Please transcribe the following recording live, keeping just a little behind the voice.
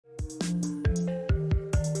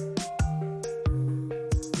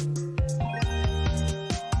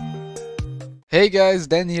Hey guys,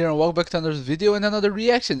 Dan here and welcome back to another video and another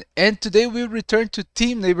reaction. And today we return to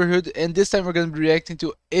Team Neighborhood and this time we're going to be reacting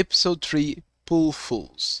to episode 3 Pool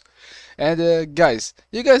Fools. And guys,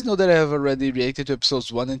 you guys know that I have already reacted to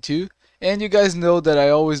episodes 1 and 2. And you guys know that I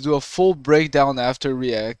always do a full breakdown after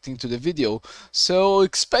reacting to the video. So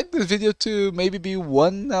expect this video to maybe be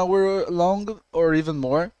 1 hour long or even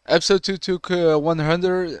more. Episode 2 took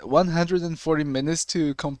 140 minutes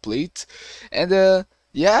to complete. And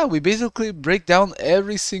yeah, we basically break down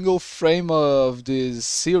every single frame of this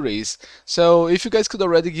series. So if you guys could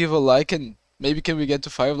already give a like and maybe can we get to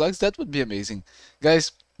 5 likes, that would be amazing.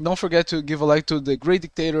 Guys, don't forget to give a like to the Great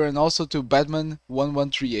Dictator and also to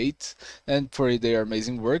Batman1138 and for their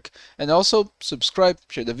amazing work. And also subscribe,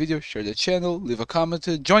 share the video, share the channel, leave a comment,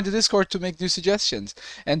 join the Discord to make new suggestions.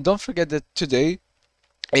 And don't forget that today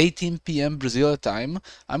 18 p.m. Brazil time,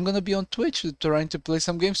 I'm gonna be on Twitch trying to play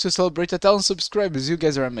some games to celebrate 1,000 subscribers. You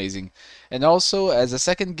guys are amazing. And also, as a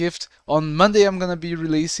second gift, on Monday I'm gonna be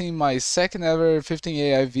releasing my second ever 15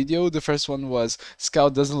 AI video. The first one was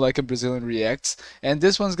Scout doesn't like a Brazilian reacts, and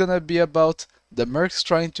this one's gonna be about the Mercs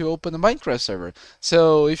trying to open a Minecraft server.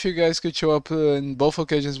 So if you guys could show up in both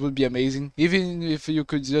occasions would be amazing. Even if you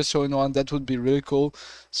could just show in one, that would be really cool.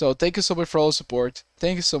 So thank you so much for all the support.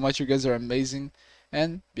 Thank you so much, you guys are amazing.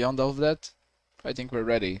 And beyond all of that, I think we're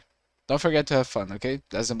ready. Don't forget to have fun, okay?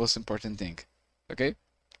 That's the most important thing. Okay?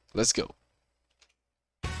 Let's go.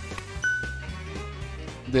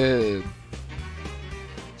 The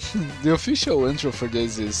the official intro for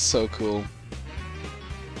this is so cool.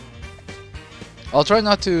 I'll try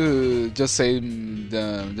not to just say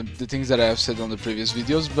the things that I have said on the previous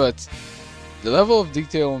videos, but the level of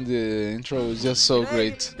detail on the intro is just so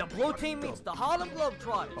great. The blue team meets the Harlem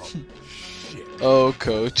Globetrotters. Oh,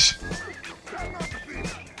 coach.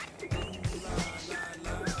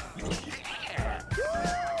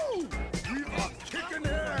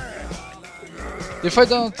 If I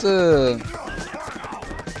don't,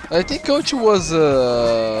 I think coach was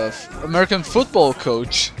American football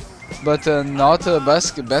coach, but not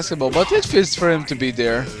basketball. But it fits for him to be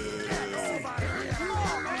there.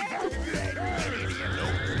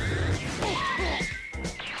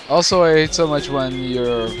 Also, I hate so much when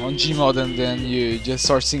you're on Gmod and then you just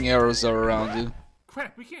start seeing arrows all around you.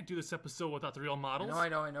 Crap, we can't do this episode without the real models. I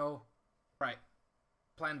know. Right.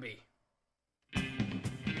 Plan B.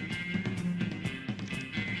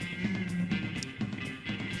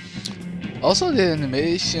 Also, the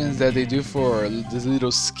animations that they do for these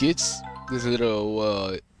little skits, these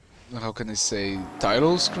little, how can I say,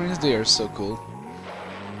 title screens, they are so cool.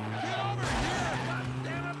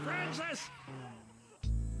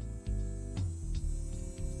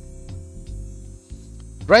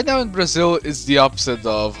 Right now in Brazil, it's the opposite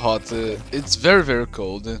of hot. It's very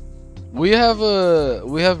cold. We have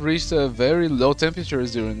reached very low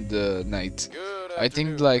temperatures during the night. I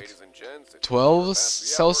think like 12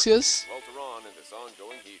 Celsius.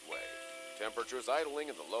 Temperatures idling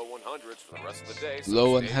in the low 100s for the rest of the day.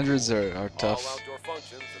 Low 100s are tough. All outdoor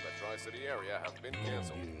functions in the Tri-City area have been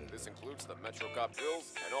canceled. This includes the Metro Cop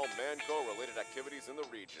drills and all Manco-related activities in the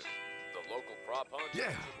region. The local prop hunt and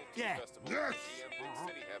festival in Big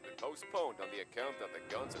City have been postponed on the account that the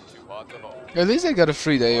guns are too hot to hold. At least I got a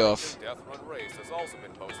free day off. The Death Run race has also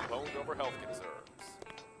been postponed over health concerns.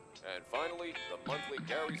 And finally, the monthly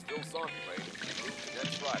Garysville Zombie Raid is moved to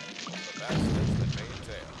next Friday over the accidents that may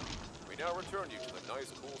entail. We now return you to the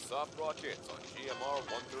nice, cool, soft rock hits on GMR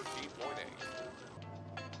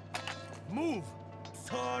 113.8. Move!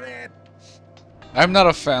 Sorry! I'm not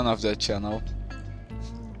a fan of that channel.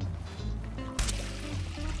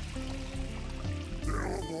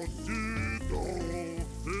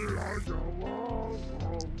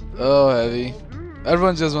 Oh, heavy.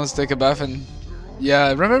 Everyone just wants to take a bath and...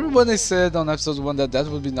 Yeah, remember when I said on episode 1 that that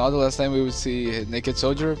would be not the last time we would see Naked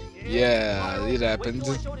Soldier? Yeah, it happened.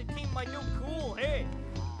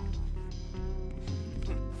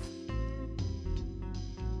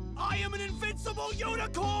 I am an invincible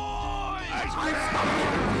unicorn!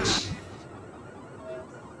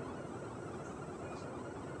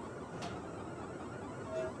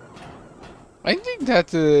 I think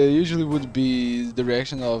that usually would be the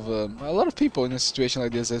reaction of a lot of people in a situation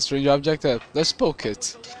like this. A strange object, let's poke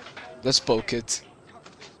it. Let's poke it.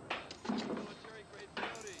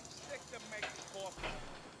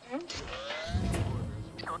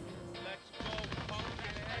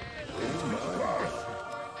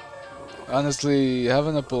 Honestly,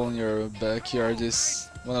 having a pool in your backyard is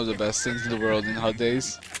one of the best things in the world in hot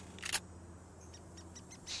days.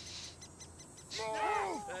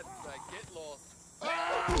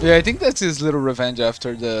 Yeah, I think that's his little revenge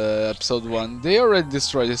after the episode 1. They already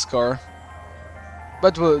destroyed his car.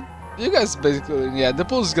 But well, you guys basically, yeah, the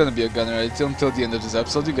pool is gonna be a gunner right until the end of this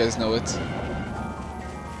episode. You guys know it.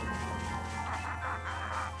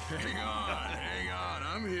 Hang on,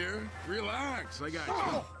 I'm here. Relax, I got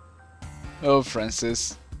you. Oh,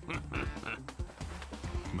 Francis.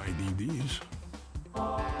 Might need these.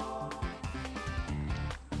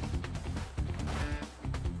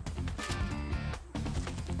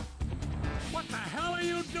 What the hell are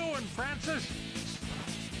you doing, Francis?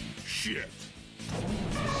 Shit.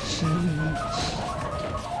 God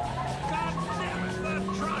damn it, the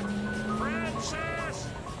truck! Francis!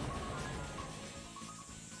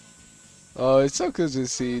 Oh, it's so good to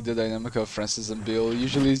see the dynamic of Francis and Bill.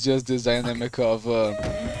 Usually it's just this dynamic of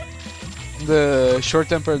the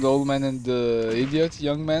short-tempered old man and the idiot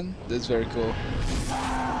young man. That's very cool.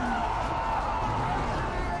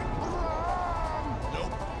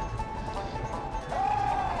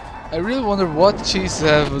 I really wonder what cheese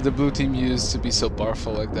have the blue team used to be so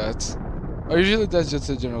powerful like that. Or usually that's just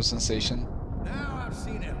a general sensation. Now I've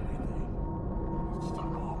seen everything.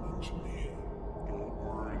 Don't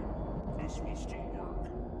worry, this will still work.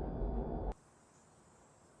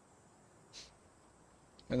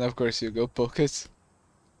 And of course you go poke it.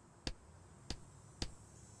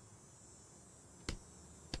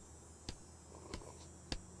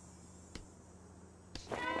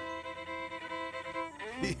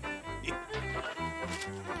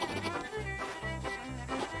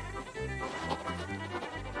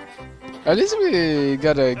 At least we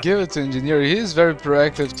gotta give it to engineer. He is very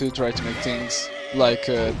proactive to try to make things like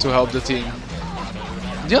to help the team.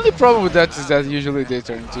 The only problem with that is that usually they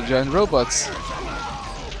turn into giant robots.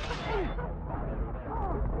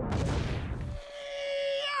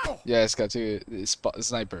 Yeah, it's got to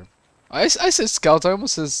sniper. I said scout. I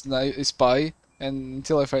almost said spy, and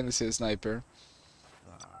until I finally say sniper.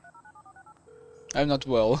 I'm not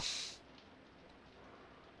well.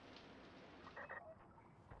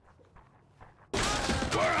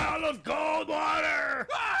 We're out of cold water!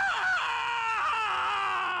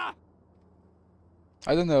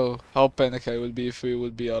 I don't know how panicked I would be if we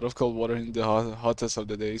would be out of cold water in the hottest of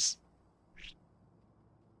the days.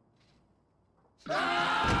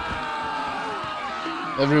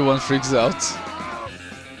 Everyone freaks out.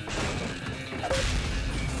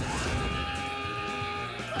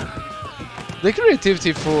 The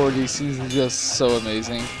creativity for these scenes is just so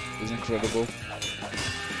amazing. It's incredible.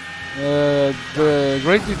 The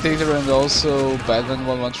Great Dictator and also Batman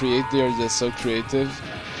 1138, they are just so creative.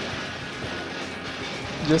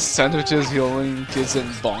 Just sandwiches, healing kids, and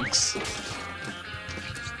bonks.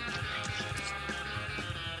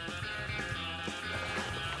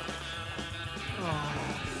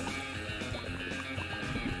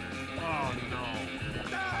 Oh no.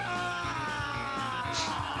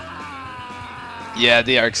 Yeah,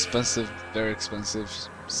 they are expensive, very expensive.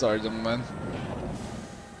 Sorry, young man.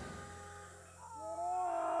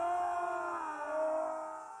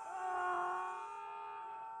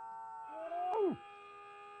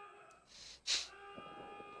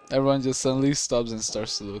 Everyone just suddenly stops and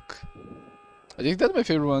starts to look. I think that my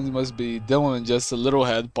favorite one must be that one, just a little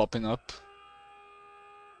head popping up.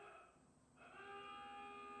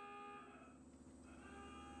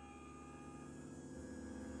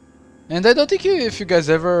 And I don't think if you guys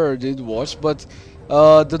ever did watch, but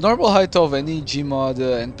the normal height of any Gmod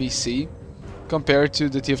NPC compared to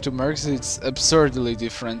the TF2 Mercs, it's absurdly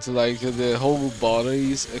different. Like the whole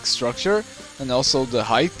body's structure and also the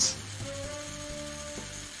height.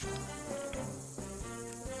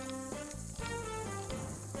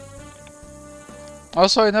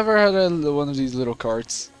 Also, I never had one of these little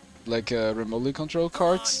carts, like remotely controlled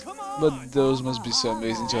carts, but those must be so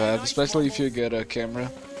amazing to have, especially if you get a camera.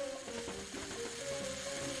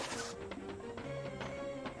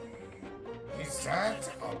 Is that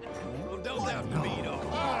a pool? Don't have to beat up.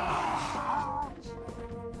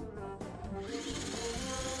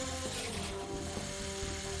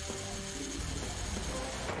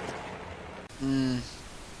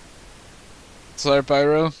 Sorry,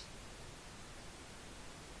 Pyro.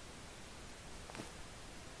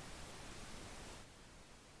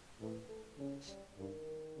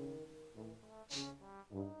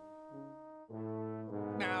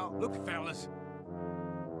 Now, look, fellas.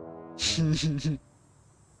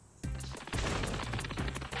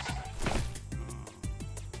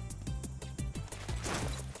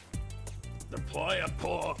 Deploy a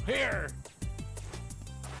pull. Here!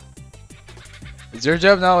 It's your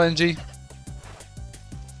job now, NG.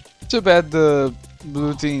 Too bad the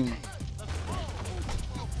blue team.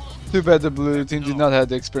 Too bad the blue team did not have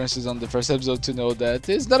the experiences on the first episode to know that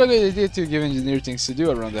it's not a good idea to give engineer things to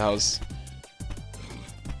do around the house.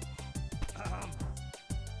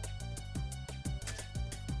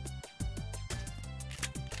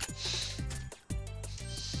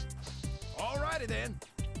 Alrighty then.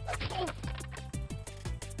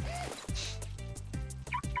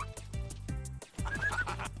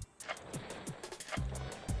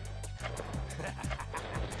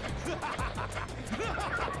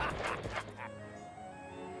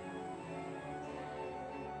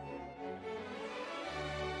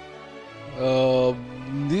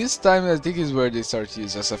 This time I think is where they start to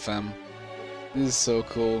use SFM. This is so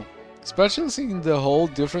cool. Especially seeing the whole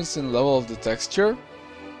difference in level of the texture.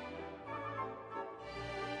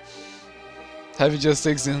 Heavy just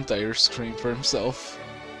takes the entire screen for himself.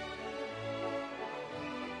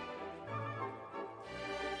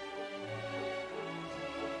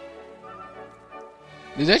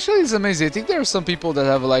 It actually is amazing. I think there are some people that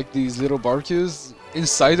have like these little barbecues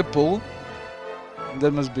inside the pool.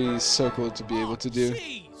 That must be so cool to be able to do.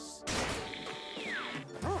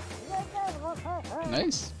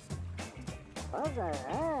 Nice.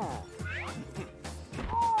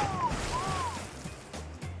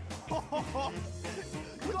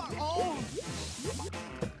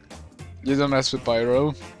 You don't mess with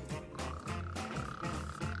Pyro.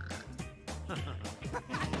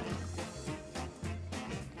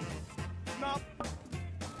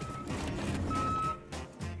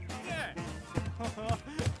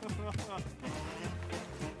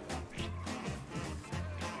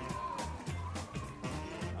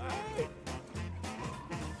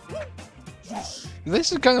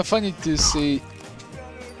 This is kind of funny to see.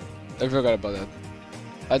 I forgot about that.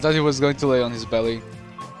 I thought he was going to lay on his belly.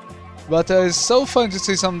 But it's so fun to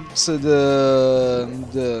see the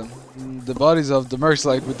bodies of the mercs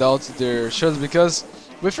like without their shirts, because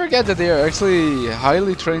we forget that they are actually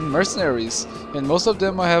highly trained mercenaries, and most of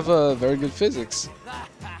them have a very good physics.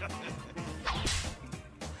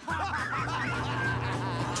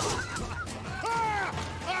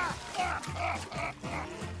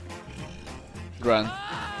 Run.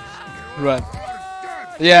 Run.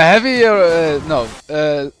 Yeah, heavy, no.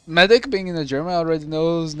 Medic being in a German already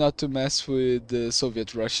knows not to mess with the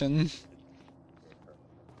Soviet Russian.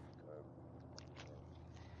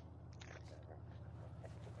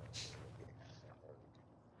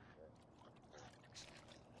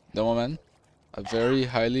 The woman, a very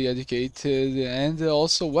highly educated and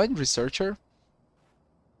also wine researcher.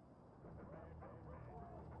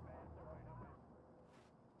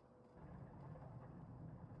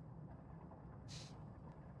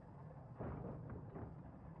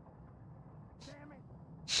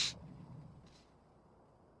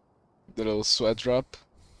 The little sweat drop.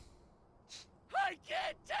 I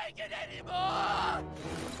can't take it anymore!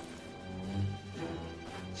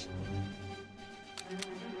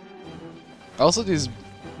 Also,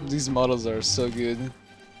 these models are so good.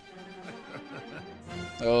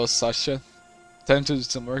 Oh, Sasha, time to do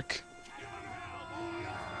some work.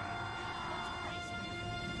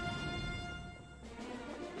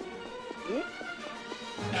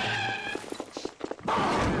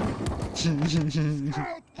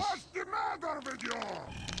 What's the matter with you?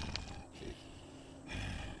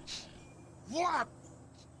 What?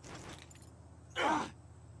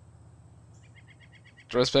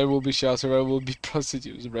 Dressbag will be shelter, I will be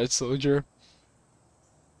prostitutes, Red Soldier.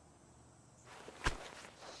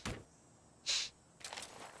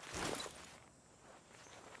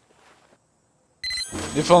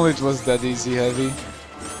 If only it was that easy, Heavy.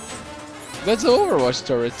 That's the Overwatch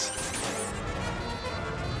turret.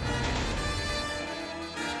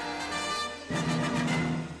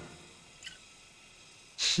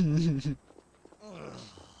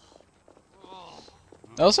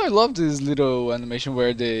 Also, I love this little animation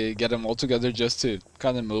where they get them all together just to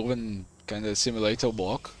kind of move and kind of simulate a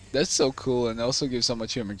walk. That's so cool, and also gives so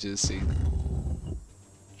much humor to the scene.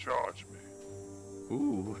 Charge me.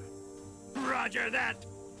 Ooh. Roger that!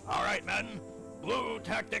 Alright, men. Blue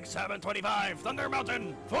Tactic 725, Thunder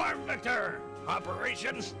Mountain, form Victor!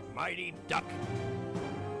 Operation Mighty Duck.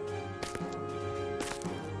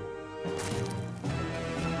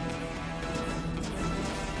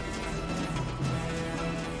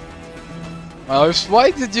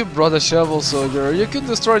 Why did you brought a shovel, soldier? You could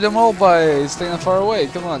destroy them all by staying far away,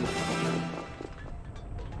 come on.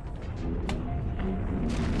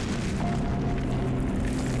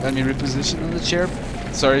 Let me reposition on the chair.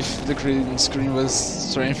 Sorry if the green screen was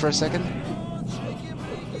strange for a second.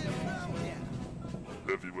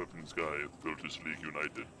 Heavy Weapons Guy, Virtus League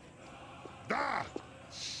United. Ah!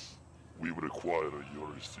 We require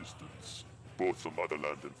your assistance. Both the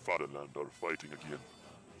motherland and fatherland are fighting again.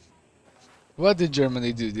 What did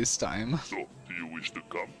Germany do this time? So, do you wish to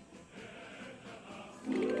come?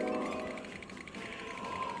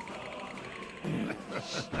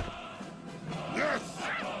 Yes!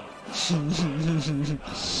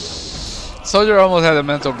 Soldier almost had a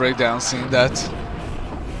mental breakdown seeing that.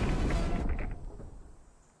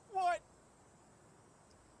 What?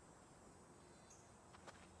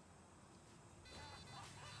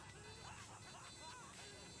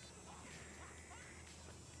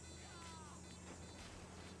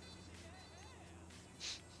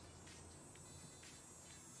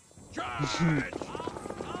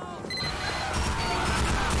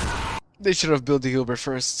 They should have built the Gilbert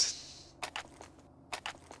first.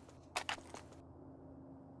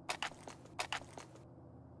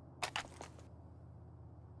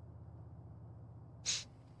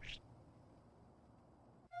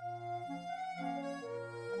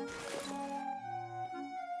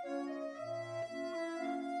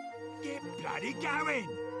 Get bloody going!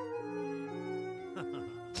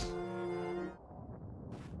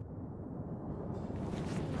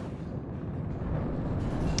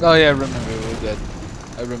 Oh yeah, I remember that.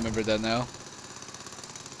 I remember that now.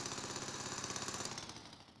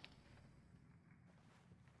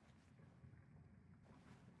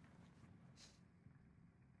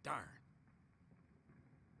 Darn.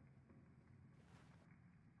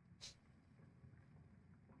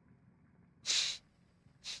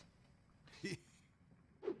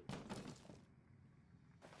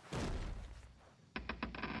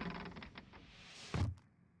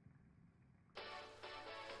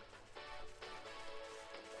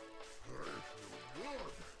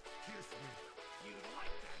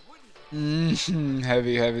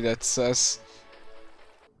 Heavy, that's sus.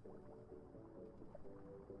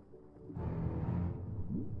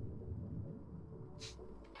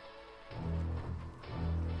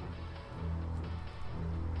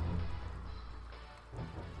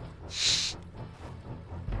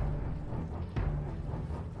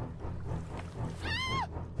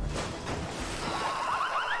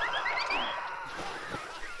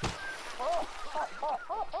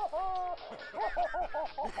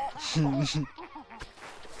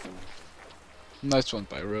 Nice one,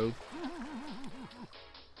 Pyro.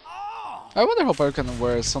 I wonder how Pyro can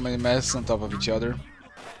wear so many masks on top of each other.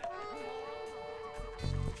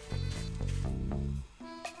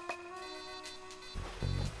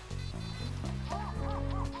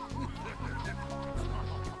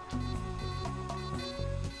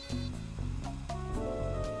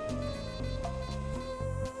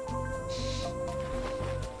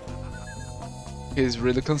 He's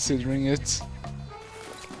really considering it.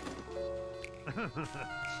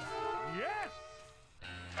 Yes!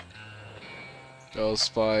 Oh,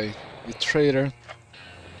 spy, you traitor.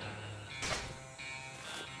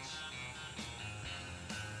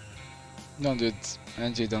 Don't do it,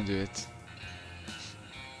 Angie, don't do it.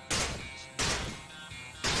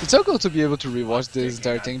 It's so cool to be able to rewatch this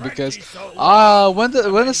entire thing because when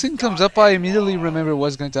the scene comes up I immediately remember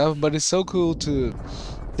what's going to happen, but it's so cool to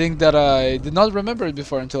think that I did not remember it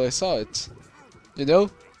before until I saw it. You know?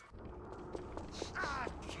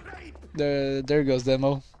 There goes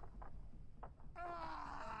Demo.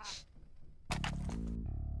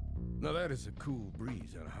 Now that is a cool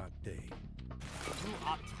breeze on a hot day. You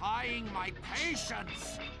are trying my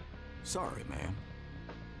patience! Sorry, man.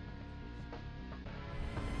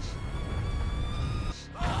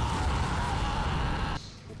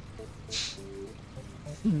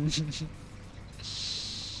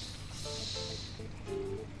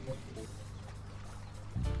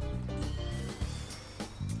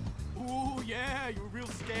 Ooh, yeah, you're real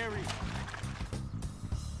scary.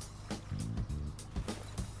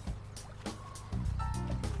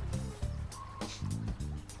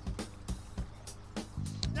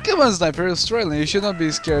 Come on, Sniper, Australian, you should not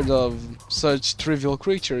be scared of such trivial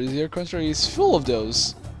creatures. Your country is full of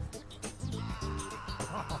those.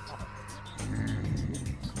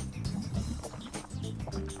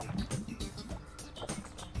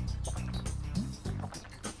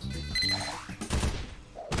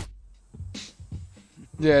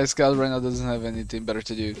 Yeah, Scout right now doesn't have anything better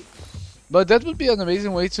to do. But that would be an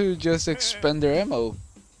amazing way to just expand their ammo.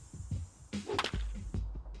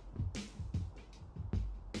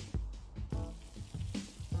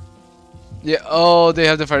 Yeah, oh, they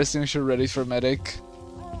have the fire extinguisher ready for medic.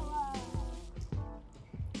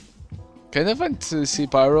 Kind of want to see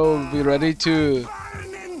Pyro be ready to...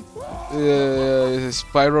 is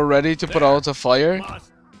Pyro ready to put out a fire?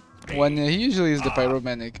 When he usually is the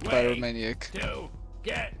pyromaniac. To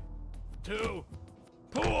get to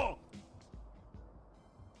pool!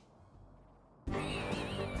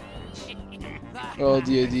 Oh,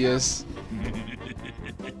 the ideas.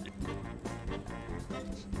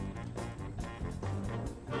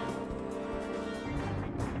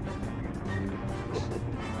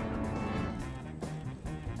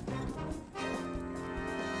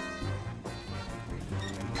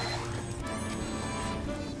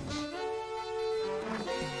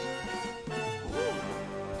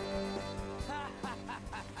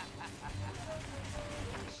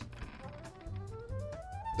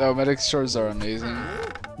 Oh, medic stores are amazing.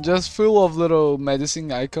 Just full of little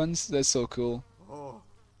medicine icons. That's so cool.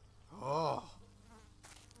 Oh.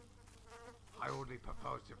 I only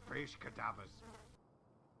propose to freeze cadavers.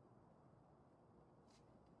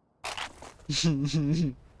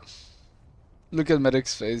 Look at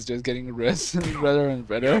medic's face, just getting redder and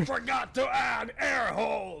redder. You forgot to add air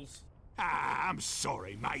holes! Ah, I'm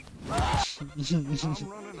sorry, mate. I'm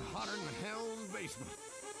running hotter than hell's basement.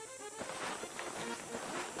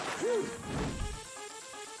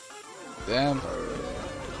 Damn.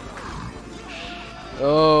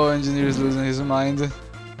 Oh, engineer's losing his mind.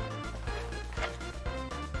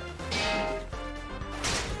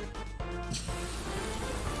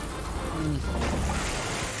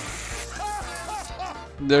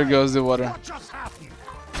 There goes the water. What just happened?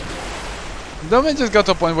 Domain just got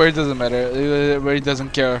to a point where it doesn't matter, where he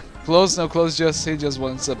doesn't care. Close, no close, he just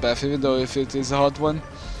wants a bath, even though if it is a hot one.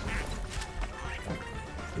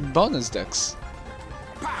 Bonus decks.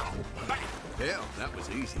 Pow! Bang! Hell, that was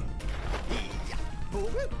easy.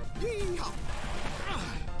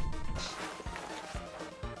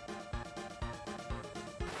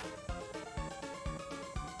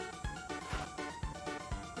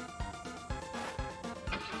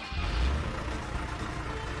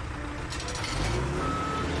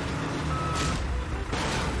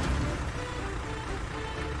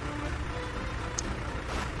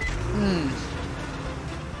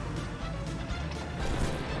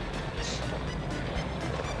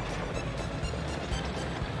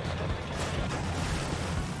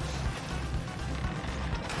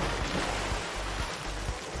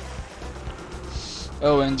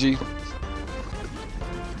 ONG.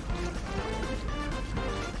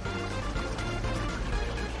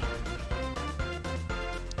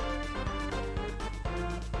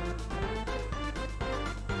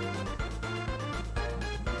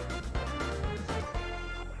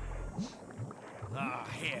 Ah,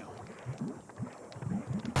 hell.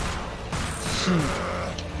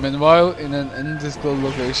 Meanwhile, in an undisclosed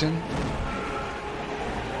location.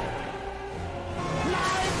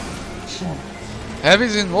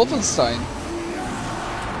 Heavy's in Wolfenstein.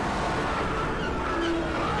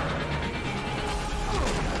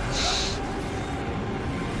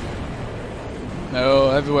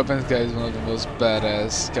 No, Heavy Weapons guy is one of the most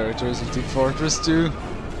badass characters in Team Fortress 2.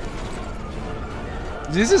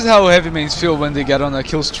 This is how heavy mains feel when they get on a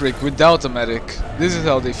kill streak without a medic. This is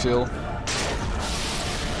how they feel.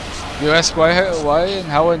 You ask why and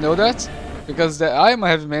how I know that? Because I am a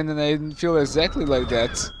heavy main and I feel exactly like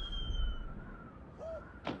that.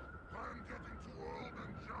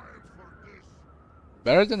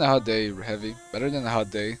 Better than a hot day, Heavy. Better than a hot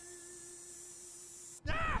day.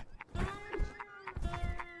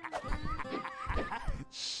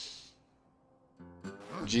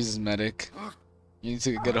 Jesus, medic. You need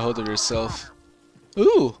to get a hold of yourself.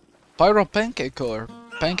 Ooh! Pyro Pancake or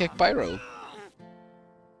Pancake Pyro.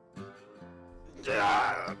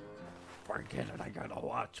 Forget it, I gotta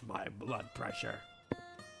watch my blood pressure.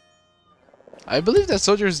 I believe that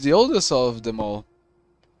soldier is the oldest of them all.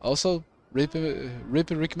 Also, Rip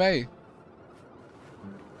Rick May.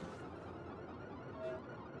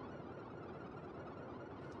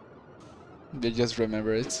 They just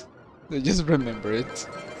remember it. They just remember it.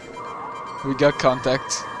 We got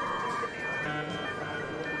contact.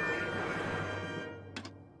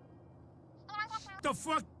 The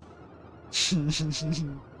fuck?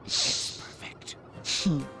 Perfect.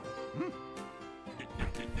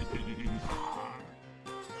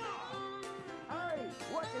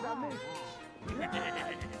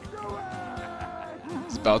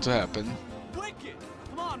 It's about to happen. Wicked!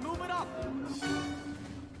 Come on, move it up!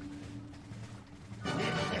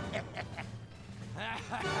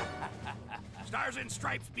 Stars and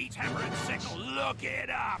Stripes beats Hammer and Sickle. Look it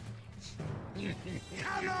up!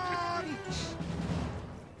 Come on!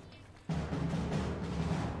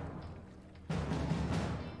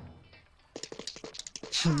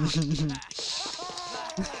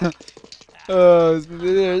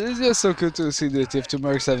 It's just so cool to see the TF2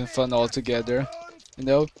 mercs having fun all together, you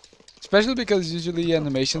know? Especially because usually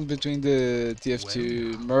animations between the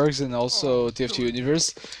TF2 mercs and also TF2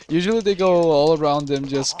 universe, usually they go all around them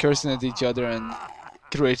just cursing at each other and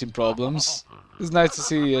creating problems. It's nice to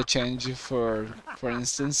see a change for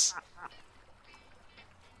instance.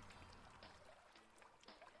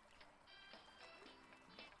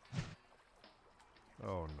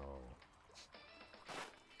 Oh no.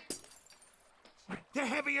 The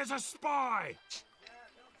Heavy is a spy!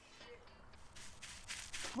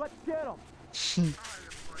 Let's get him!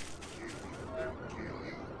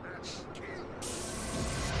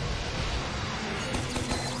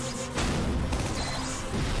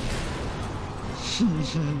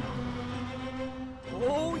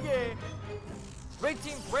 Oh yeah! Red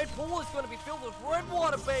Team's red pool is gonna be filled with red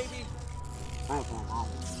water, baby!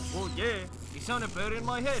 Oh yeah, it sounded better in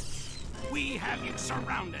my head. We have you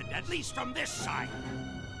surrounded, at least from this side.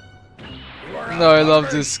 You are No, I love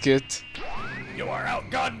outnumbered. this skit. You are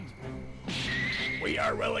outgunned. We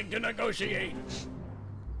are willing to negotiate.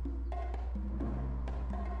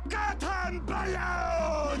 Cotton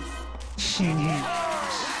balloons!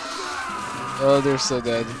 Oh, they're so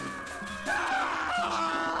dead.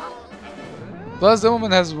 Plus, the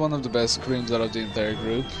woman has one of the best screams out of the entire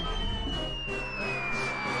group.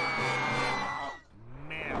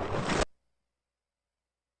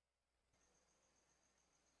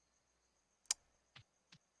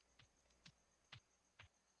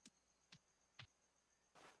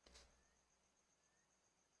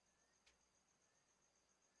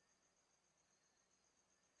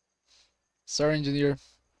 Sorry, engineer.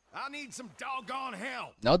 I need some doggone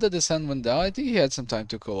help. Now that the sun went down, I think he had some time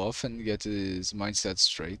to cool off and get his mindset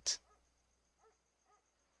straight.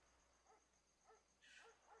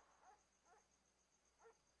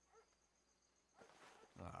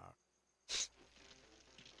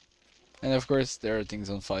 And of course, there are things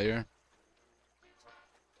on fire.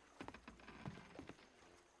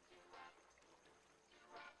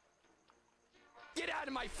 Get out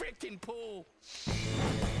of my freaking pool!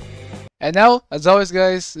 And now, as always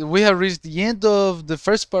guys, we have reached the end of the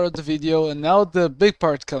first part of the video and now the big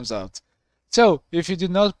part comes out. So, if you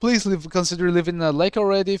did not, please consider leaving a like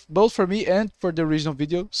already, both for me and for the original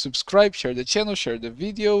video. Subscribe, share the channel, share the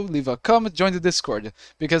video, leave a comment, join the Discord.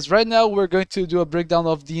 Because right now we're going to do a breakdown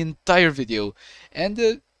of the entire video.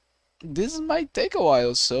 And this might take a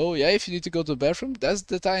while, so yeah, if you need to go to the bathroom, that's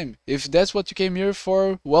the time. If that's what you came here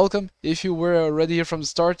for, welcome. If you were already here from the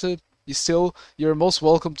start, you're most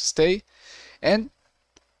welcome to stay. And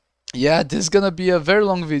yeah, this is gonna be a very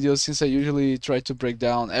long video since I usually try to break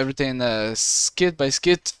down everything skit by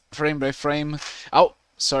skit, frame by frame. Oh,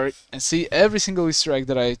 sorry, and see every single Easter egg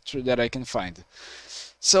that I can find.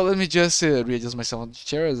 So let me just readjust myself on the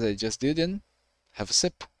chair as I just did and have a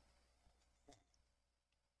sip.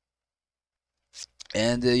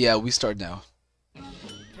 And yeah, we start now.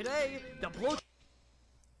 Today, the blue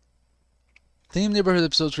Team Neighborhood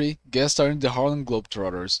Episode 3, guest starring the Harlem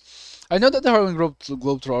Globetrotters. I know that the Harlem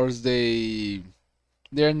Globetrotters,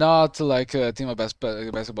 they're not like a team of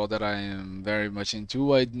basketball that I am very much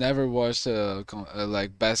into. I never watched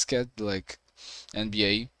like basket, like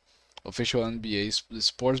NBA, official NBA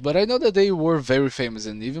sports, but I know that they were very famous,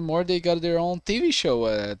 and even more, they got their own TV show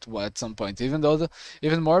at some point. Even though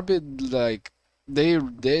even more like they're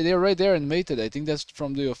right there animated. I think that's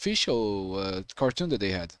from the official cartoon that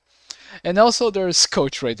they had. And also there's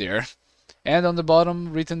Coach right there. And on the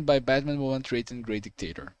bottom, written by Batman Moment, written Great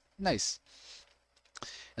Dictator. Nice.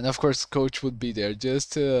 And of course, Coach would be there,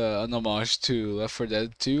 just an homage to Left 4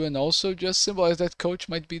 Dead 2, and also just symbolize that Coach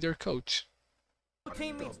might be their coach.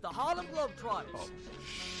 team meets the Harlem Globetrotters.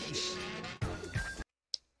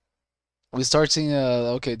 We start seeing,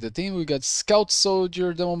 okay, the team, we got Scout,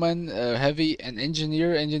 Soldier, Demoman, Heavy, and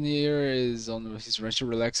Engineer. Engineer is on his Rancho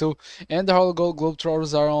Relaxo, and the Harlem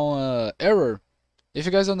Globetrotters are on Error. If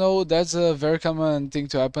you guys don't know, that's a very common thing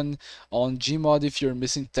to happen on Gmod. If you're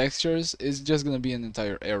missing textures, it's just gonna be an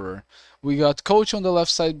entire error. We got Coach on the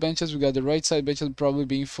left side benches, we got the right side benches probably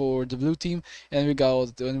being for the blue team, and we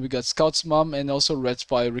got Scout's mom and also Red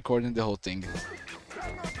Spy recording the whole thing.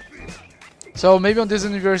 So maybe on this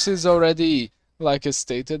universe is already like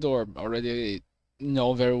stated or already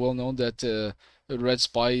very well known that Red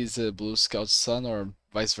Spy is Blue Scout's son, or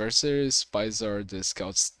vice versa. Spies are the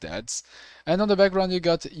Scout's dads. And on the background you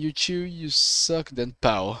got "You chew, you suck, then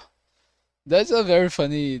pow." That's a very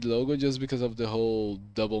funny logo just because of the whole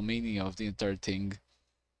double meaning of the entire thing.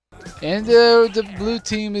 And the blue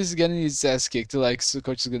team is getting its ass kicked, like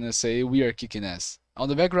Coach is gonna say, we are kicking ass. On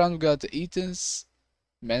the background we got Ethan's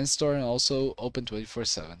men's store and also open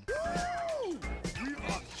 24/7.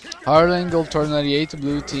 Harlem Globetrotter 98,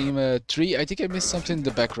 blue team 3. I think I missed something in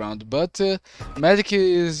the background, but Medic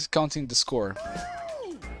is counting the score.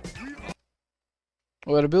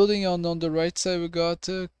 We're building on the right side. We got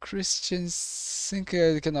Christian Sink.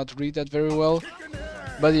 I cannot read that very well,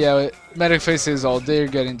 but yeah, Medic faces all. They're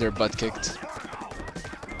getting their butt kicked.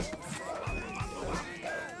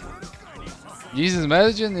 Jesus,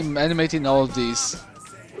 imagine animating all of these.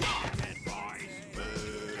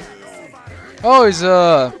 Oh,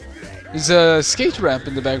 it's a skate ramp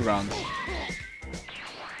in the background.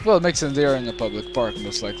 Well, it makes sense they are in a public park,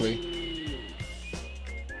 most likely.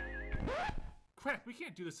 Crap, we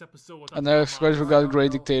can't do this episode without. And now, of course, we got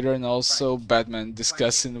Great Dictator and also Batman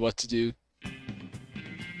discussing what to do.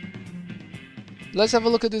 let's have a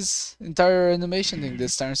look at this entire animation thing,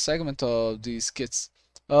 this entire segment of these kits.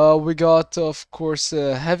 We got, of course,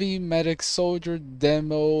 heavy medic, soldier,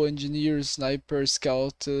 demo, engineer, sniper,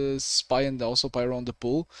 scout, spy, and also pyro on the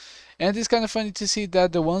pool. And it's kind of funny to see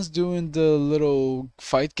that the ones doing the little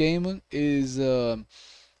fight game is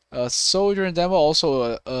soldier and demo,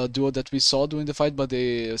 also a duo that we saw doing the fight, but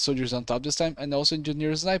the soldiers on top this time, and also engineer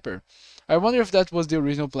and sniper. I wonder if that was the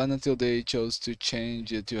original plan until they chose to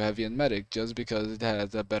change it to heavy and medic, just because it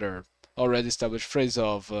had a better already established phrase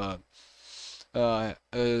of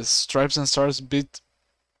stripes and stars beat.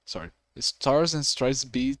 Sorry, stars and stripes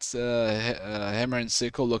beats hammer and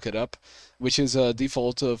sickle. Look it up, which is a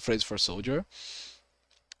default phrase for soldier.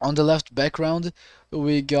 On the left background,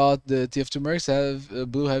 we got the TF2 mercs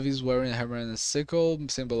have blue heavies wearing a hammer and a sickle,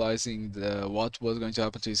 symbolizing what was going to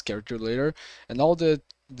happen to his character later, and all the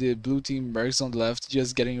blue team mercs on the left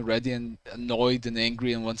just getting ready and annoyed and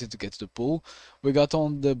angry and wanting to get to the pool. We got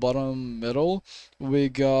on the bottom middle, we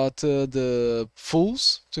got the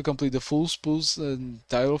Fools to complete the Fools pools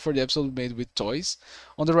title for the episode made with toys.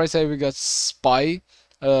 On the right side, we got Spy.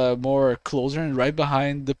 More closer and right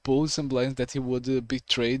behind the pool, symbolizing that he would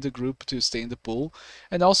betray the group to stay in the pool,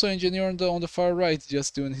 and also engineer on the far right,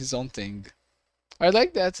 just doing his own thing. I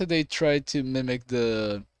like that they tried to mimic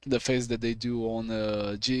the face that they do on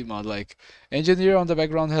Gmod. Like engineer on the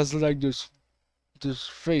background has like this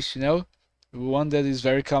face, you know, one that is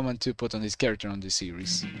very common to put on his character on this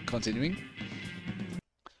series. Continuing.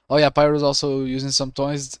 Oh yeah, Pyro's also using some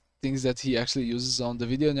toys, things that he actually uses on the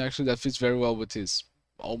video, and actually that fits very well with his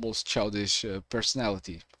almost childish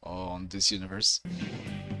personality on this universe.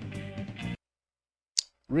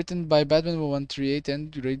 Written by Batman138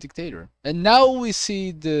 and Great Dictator. And now we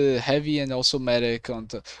see the heavy and also medic on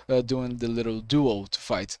doing the little duo to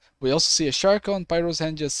fight. We also see a shark on Pyro's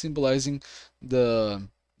hand, just symbolizing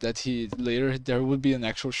that he later there would be an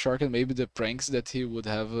actual shark and maybe the pranks that he would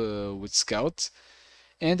have with Scout.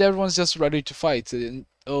 And everyone's just ready to fight. And,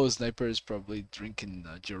 oh, Sniper is probably drinking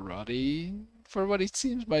Girardi. For what it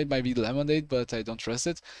seems, might be lemonade, but I don't trust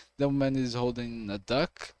it. The man is holding a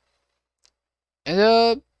duck.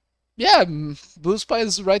 And yeah, Blue Spy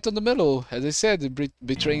is right on the middle, as I said,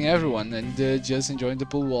 betraying everyone and just enjoying the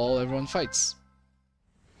pool while everyone fights.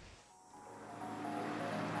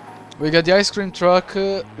 We got the ice cream truck,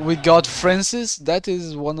 we got Francis, that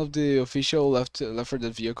is one of the official Left 4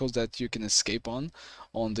 Dead vehicles that you can escape on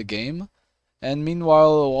the game. And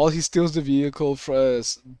meanwhile, while he steals the vehicle,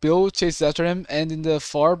 Bill chases after him, and in the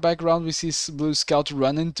far background we see Blue Scout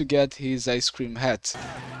running to get his ice cream hat.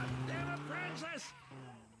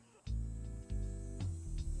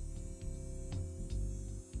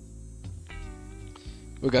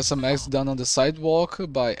 We got some acts done on the sidewalk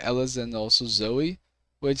by Alice and also Zoe,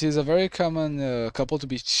 which is a very common couple to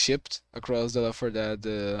be shipped across the Left 4 Dead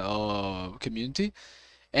community.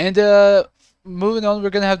 And moving on,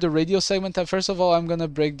 we're gonna have the radio segment. First of all, I'm gonna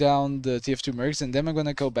break down the TF2 mercs, and then I'm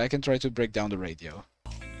gonna go back and try to break down the radio.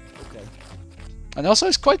 Okay. And also,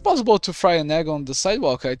 it's quite possible to fry an egg on the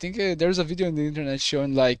sidewalk. I think there's a video on the internet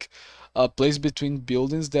showing like a place between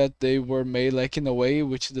buildings that they were made like in a way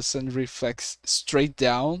which the sun reflects straight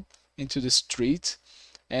down into the street.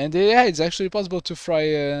 And yeah, it's actually possible to fry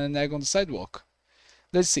an egg on the sidewalk.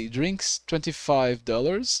 Let's see, drinks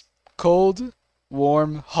 $25, cold,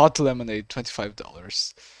 warm, hot lemonade,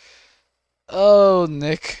 $25. Oh,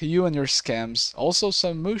 Nick, you and your scams. Also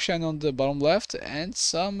some moonshine on the bottom left and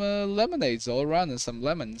some lemonades all around and some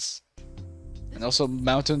lemons. And also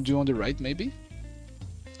Mountain Dew on the right, maybe?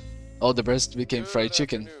 Oh, the breast became fried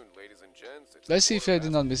chicken. Let's see if I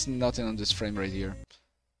did not miss nothing on this frame right here.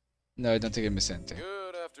 No, I don't think I missed anything.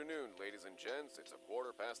 Good afternoon, ladies and gents. It's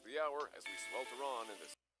 1/4 the hour as we swelter on in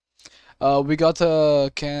this. We got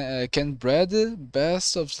canned bread,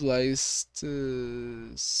 best of sliced,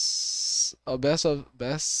 the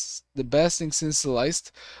best thing since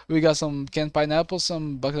sliced. We got some canned pineapple,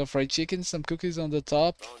 some bucket of fried chicken, some cookies on the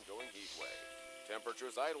top. Ongoing heat wave.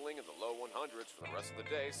 Temperatures idling in the low 100s for the rest of the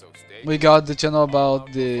day, so stay. We got the channel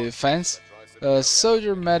about the fans.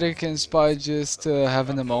 Soldier, Medic, and Spy just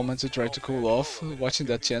having a moment to try to cool off watching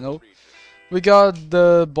that channel. We got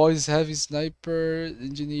the boys heavy sniper,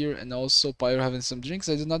 engineer, and also Pyro having some drinks.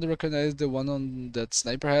 I do not recognize the one on that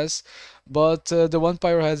sniper has, but the one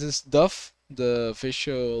Pyro has is Duff, the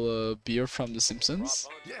official beer from The Simpsons.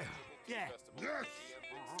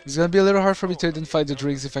 It's gonna be a little hard for me to identify the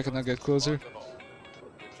drinks if I cannot get closer.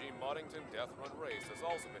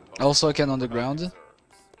 Also, I can on the ground.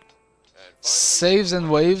 Saves and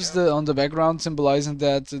waves on the background, symbolizing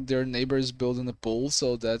that their neighbor is building a pool,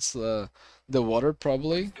 so that's the water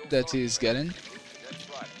probably that he's getting.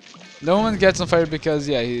 No one gets on fire because,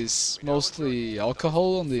 yeah, he's mostly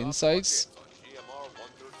alcohol on the insides.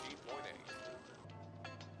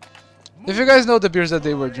 If you guys know the beers that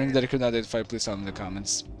they were drinking that I could not identify, please tell me in the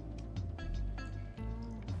comments.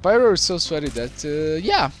 Pyro is so sweaty that,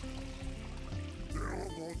 yeah.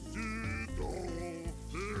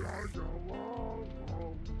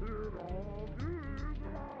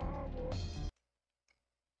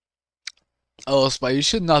 Oh, Spy, you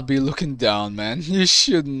should not be looking down, man. You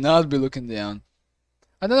should not be looking down.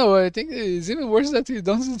 I don't know, I think it's even worse that he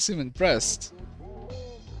doesn't seem impressed.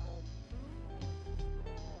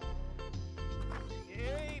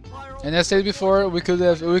 And as I said before, we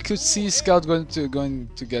could see Scout going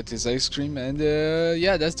to get his ice cream, and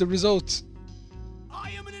yeah, that's the result.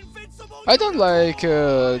 I don't like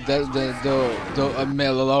a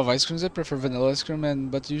lot of ice creams. I prefer vanilla ice cream,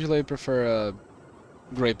 but usually I prefer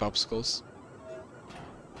grape popsicles.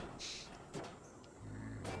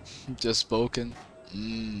 Just spoken.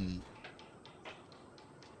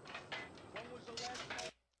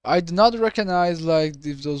 I do not recognize like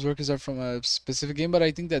if those workers are from a specific game, but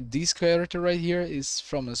I think that this character right here is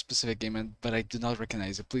from a specific game, but I do not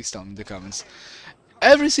recognize it. Please tell me in the comments.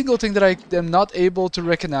 Every single thing that I am not able to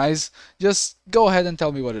recognize, just go ahead and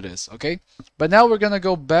tell me what it is, okay? But now we're gonna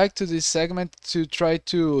go back to this segment to try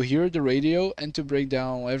to hear the radio and to break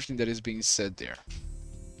down everything that is being said there.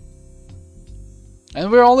 And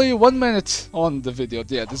we're only 1 minute on the video.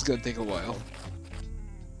 Yeah, this is gonna take a while.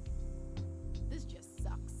 This just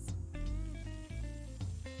sucks.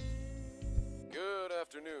 Good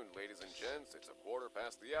afternoon, ladies and gents. It's 1/4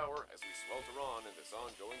 past the hour as we swelter on in this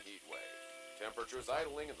ongoing heat wave. Temperatures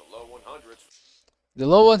idling in the low 100s. The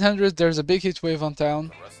low 100s, there's a big heat wave on town.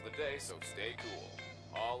 The rest of the day, so stay cool.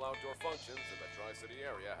 All outdoor functions in the Tri-City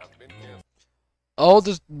area have been canceled. All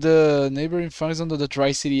the neighboring functions of the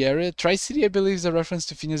Tri-City area. Tri-City, I believe, is a reference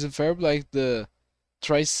to Phineas and Ferb, like the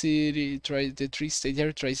Tri-City, the Tri-State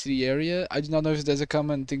area, Tri-City area. I do not know if there's a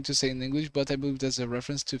common thing to say in English, but I believe there's a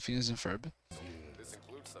reference to Phineas and Ferb. This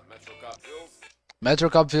includes the Metro Cop bills. Metro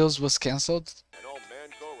Cop Bills was cancelled.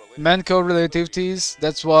 Manco relativities,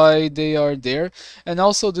 that's why they are there. And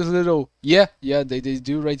also this little, yeah, they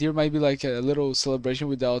do right here might be like a little celebration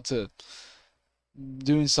without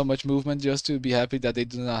doing so much movement, just to be happy that they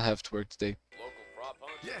do not have to work today.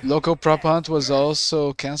 Local prop hunt was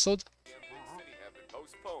also cancelled.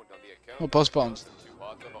 Oh, postponed.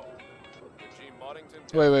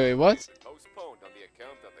 Wait, what?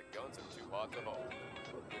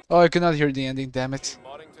 Oh, I could not hear the ending, damn it.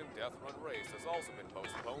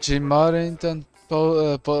 Jim Martington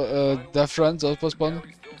Death Runs also postponed.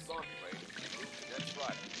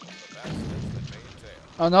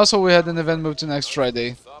 And also we had an event moved to next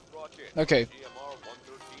Friday. Okay.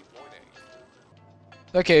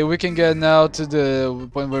 Okay, we can get now to the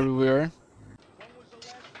point where we were.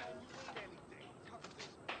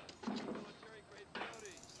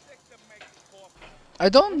 I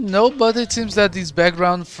don't know, but it seems that these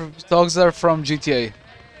background dogs are from GTA.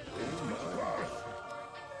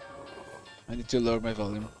 I need to lower my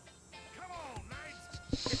volume.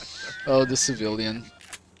 Oh, the civilian.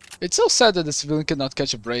 It's so sad that the civilian cannot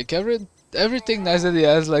catch a break. Everything nice that he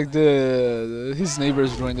has, like his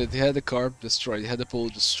neighbors ruined it. He had the car destroyed, he had the pool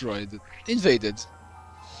destroyed, invaded.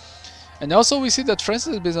 And also we see that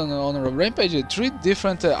Francis has been on a rampage with 3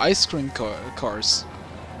 different ice cream cars.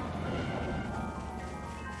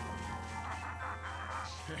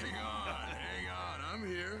 Hang on, I'm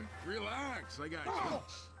here. Relax, I got you.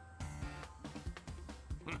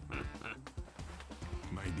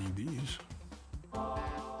 Might need these.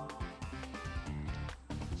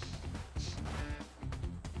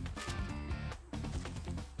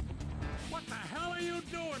 What the hell are you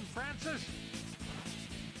doing, Francis?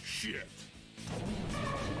 Shit.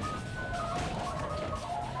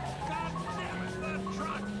 God damn it, the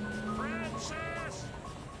truck! Francis!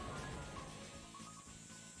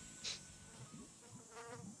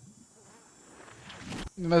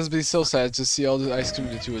 It must be so sad to see all the ice cream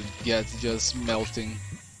that you would get just melting.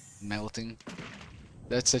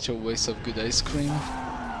 That's such a waste of good ice cream.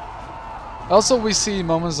 Also, we see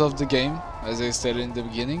moments of the game, as I stated in the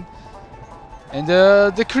beginning. And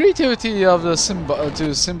the creativity of the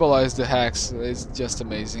to symbolize the hacks is just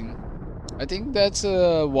amazing. I think that's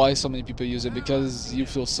why so many people use it, because you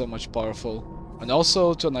feel so much powerful. And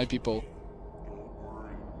also to annoy people.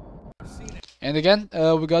 And again,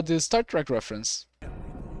 we got the Star Trek reference.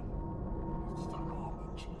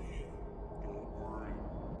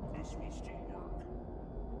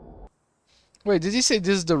 Wait, did he say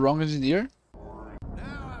this is the wrong engineer?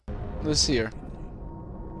 Let's see here.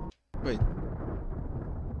 Wait.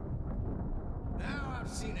 Now I've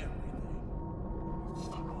seen everything.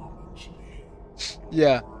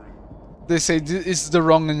 Yeah, they say it's the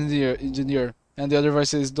wrong engineer, and the other voice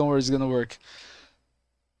says, "Don't worry, it's gonna work."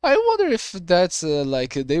 I wonder if that's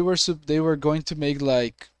like they were going to make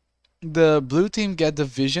like the blue team get the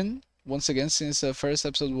vision once again, since the first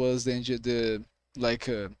episode was the like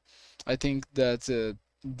I think that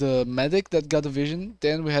the medic that got the vision,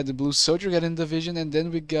 then we had the blue soldier getting the vision, and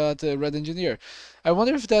then we got red engineer. I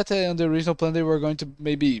wonder if that on the original plan they were going to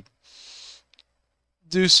maybe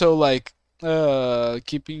do so, like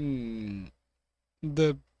keeping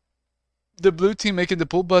the blue team making the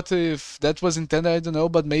pull, but if that was intended, I don't know.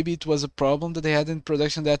 But maybe it was a problem that they had in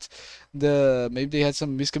production, that maybe they had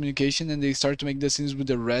some miscommunication and they started to make the scenes with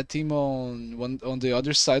the red team on the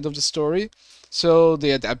other side of the story, so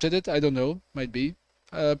they adapted it. I don't know, might be.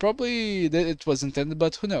 Probably it was intended,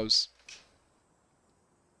 but who knows?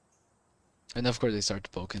 And of course they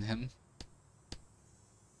started poking him.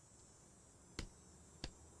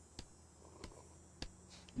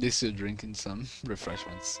 They still drinking some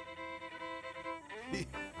refreshments.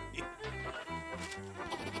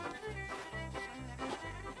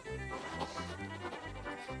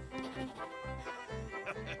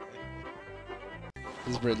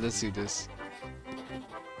 This bread, let's see this.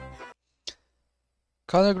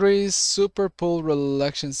 Conagry's Super Pull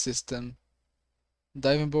Relaxation System.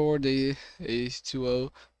 Diving board,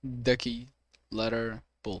 H2O, Ducky, Ladder,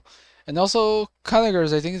 Pull. And also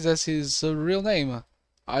Conagry's, I think that's his real name.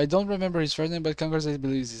 I don't remember his first name, but Conagry's, I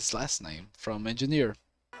believe, is his last name, from Engineer.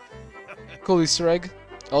 Cool Easter egg.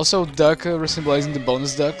 Also duck symbolizing the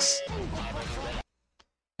bonus ducks.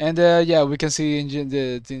 And yeah, we can see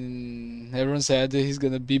in everyone's head he's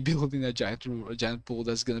gonna be building a giant pool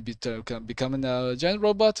that's gonna be becoming a giant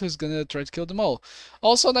robot who's gonna try to kill them all.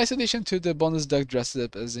 Also, a nice addition to the bonus duck dressed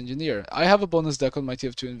up as engineer. I have a bonus duck on my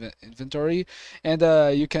TF2 inventory, and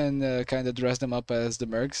you can kind of dress them up as the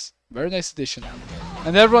mercs. Very nice addition.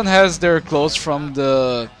 And everyone has their clothes from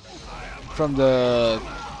the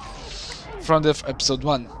episode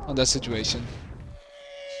 1 on that situation.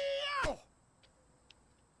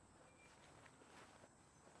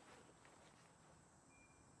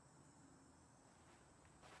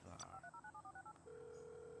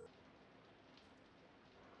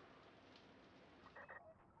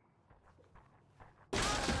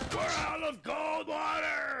 Cold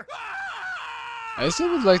water! I still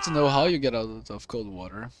would like to know how you get out of cold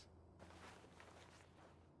water.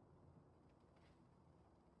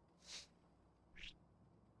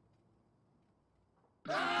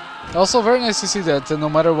 Also, very nice to see that no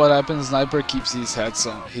matter what happens, Sniper keeps his hat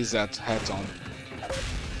on.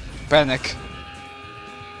 Panic.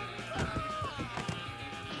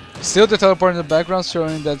 Still the teleport in the background,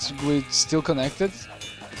 showing that we're still connected.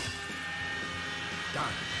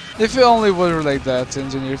 If it only were like that,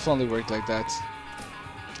 Engineer, if it only worked like that.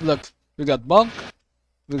 Look, we got bunk,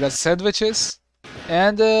 we got sandwiches,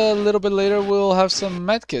 and a little bit later we'll have some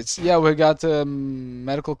medkits. Yeah, we got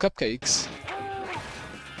medical cupcakes.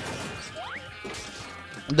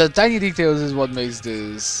 The tiny details is what makes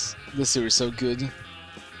this series so good.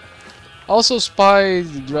 Also, Spy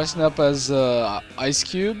dressing up as Ice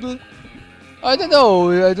Cube. I don't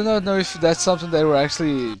know. I do not know if that's something that will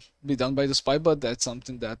actually be done by the Spy, but that's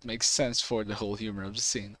something that makes sense for the whole humor of the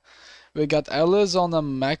scene. We got Alice on the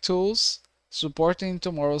Mac Tools, supporting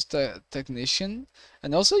tomorrow's technician.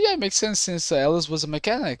 And also, yeah, it makes sense since Alice was a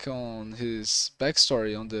mechanic on his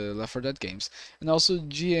backstory on the Left 4 Dead games. And also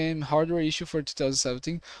GM hardware issue for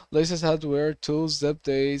 2017, latest hardware, tools,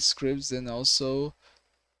 updates, scripts, and also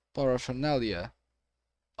paraphernalia.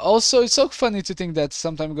 Also, it's so funny to think that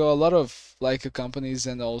some time ago a lot of like companies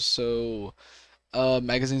and also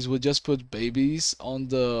magazines would just put babies on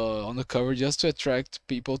the cover just to attract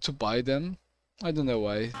people to buy them. I don't know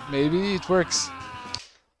why. Maybe it works.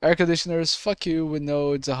 Air conditioners, fuck you, we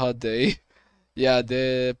know it's a hot day. Yeah,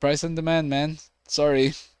 the price and demand, man.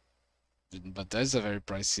 Sorry. But that's a very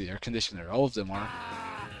pricey air conditioner. All of them are.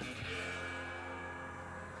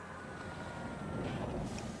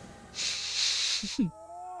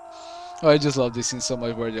 Oh, I just love this scene so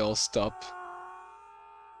much where they all stop.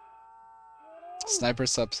 Sniper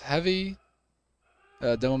subs heavy.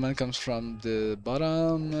 Demo man comes from the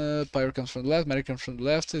bottom. Pyro comes from the left. Medic comes from the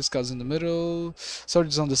left. Scouts in the middle.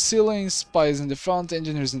 Soldiers on the ceiling. Spies in the front.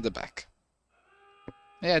 Engineers in the back.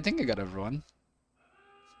 Yeah, I think I got everyone.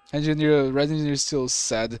 Red engineer is still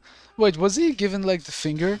sad. Wait, was he given like the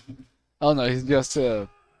finger? Oh no, he's just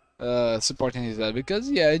supporting his dad because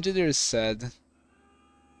yeah, engineer is sad.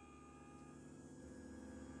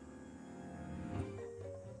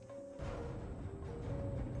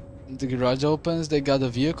 The garage opens, they got the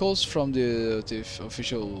vehicles from the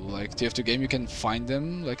official like TF2 game, you can find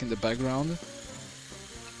them like in the background.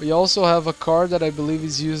 We also have a car that I believe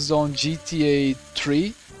is used on GTA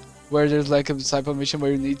 3, where there's like a type of mission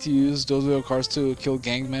where you need to use those little cars to kill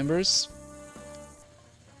gang members.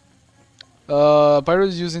 Pyro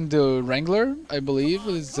is using the Wrangler, I believe,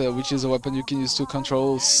 which is a weapon you can use to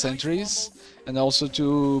control sentries and also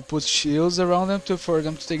to put shields around them for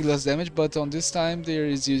them to take less damage, but on this time there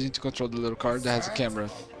is using to control the little car that has a camera.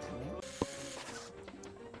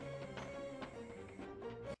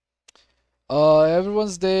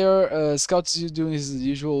 Everyone's there. Scout is doing his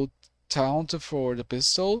usual taunt for the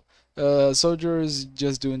pistol. Soldier is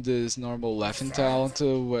just doing this normal laughing taunt,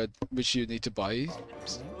 which you need to buy.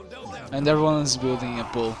 And everyone's building a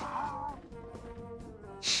pool.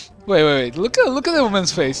 Wait! Look at the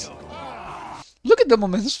woman's face. Look at the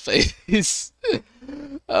woman's face.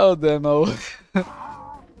 Oh, demo.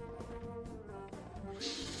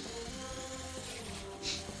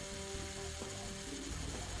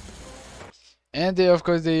 And they, of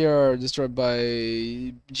course, they are destroyed by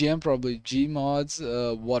GM, probably Gmod's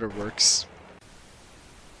Waterworks.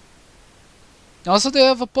 Also, they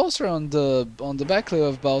have a poster on the back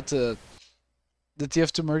about the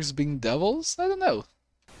TF2 mercs being devils. I don't know.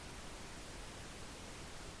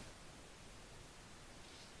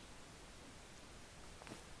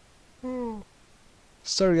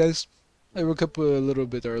 Sorry, guys. I woke up a little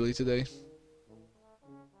bit early today.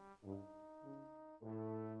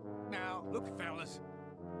 Now, look, fellas.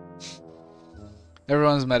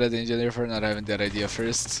 Everyone's mad at the engineer for not having that idea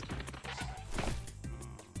first.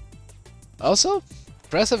 Also,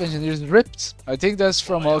 impressive engineers ripped. I think that's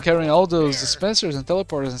from all carrying all those dispensers and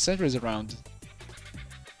teleporters and sentries around.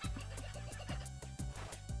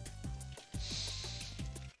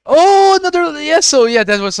 Oh, another so yeah,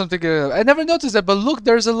 that was something I never noticed that. But look,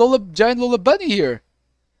 there's a giant Lola bunny here.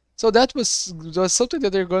 So that was something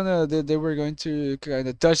that they were going to kind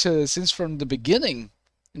of touch since from the beginning.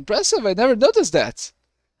 Impressive. I never noticed that.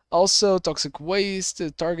 Also, toxic waste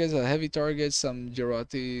targets, a heavy target, some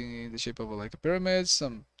Gerati in the shape of like a pyramid,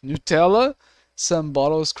 some Nutella, some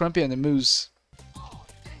bottles, Crumpy, and a moose.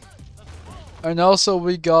 And also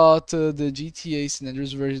we got the GTA San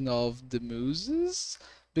Andreas version of the mooses,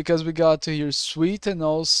 because we got to hear Sweet and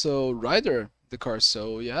also Ryder, the car.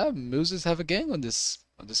 So yeah, mooses have a gang on this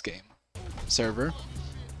game server.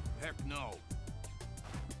 Heck no.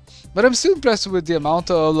 But I'm still impressed with the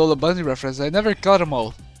amount of Lola Bunny reference. I never caught them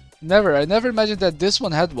all. Never. I never imagined that this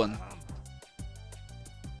one had one.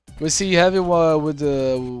 We see Heavy with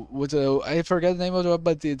the I forget the name of the weapon,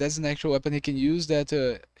 but that's an actual weapon he can use that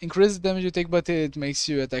increases the damage you take, but it makes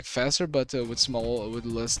you attack faster, but with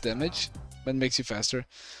less damage, but makes you faster.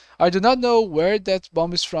 I do not know where that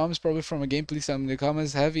bomb is from. It's probably from a game. Please tell me in the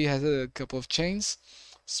comments. Heavy has a couple of chains.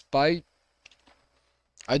 Spy.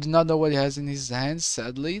 I do not know what he has in his hands.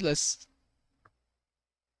 Sadly,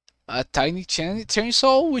 a tiny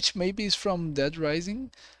chainsaw, which maybe is from Dead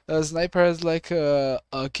Rising. Sniper has like a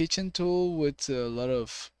kitchen tool with a lot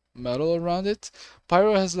of metal around it.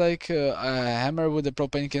 Pyro has like a hammer with a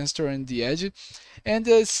propane canister on the edge. And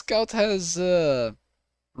Scout has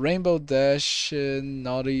Rainbow Dash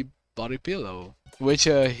Naughty Body Pillow, which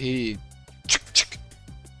he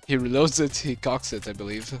reloads it, he cocks it, I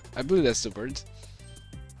believe. I believe that's the word.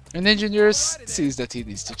 And Engineer sees that he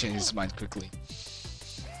needs to change his mind quickly.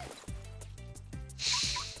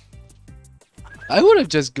 I would have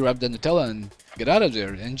just grabbed the Nutella and get out of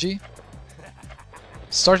there, NG.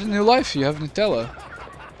 Start a new life, you have Nutella.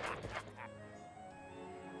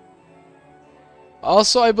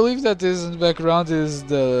 Also, I believe that this in the background is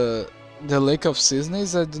the Lake of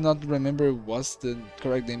Cisnes. I do not remember what's the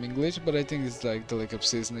correct name in English, but I think it's like the Lake of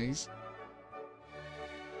Cisnes.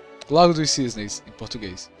 Lago dos Cisnes in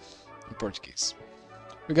Portuguese.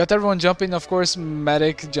 We got everyone jumping, of course.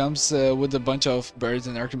 Medic jumps with a bunch of birds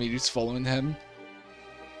and Archimedes following him.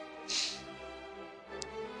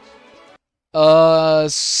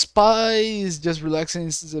 Spy is just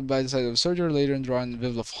relaxing by the side of Soldier, later in drawing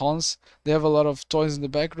Vive of Hans. They have a lot of toys in the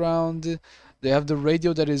background. They have the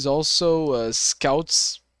radio that is also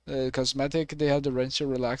Scout's cosmetic. They have the Rancher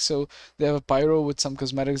Relaxo. They have a Pyro with some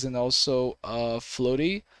cosmetics and also a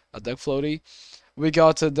floaty, a duck floaty. We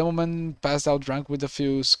got a Demoman passed out drunk with a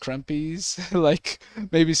few scrumpies, like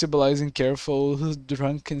maybe symbolizing careful,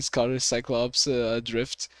 drunk and Scottish Cyclops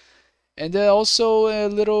drift. And also a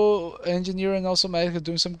little engineer and also medic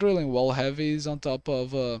doing some grilling while Heavy is on top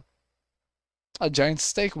of a giant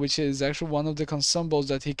steak, which is actually one of the consumables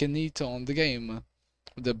that he can eat on the game.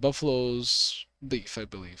 The buffalo's beef, I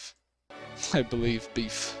believe. I believe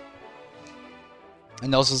beef.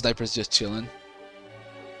 And also Sniper's just chilling.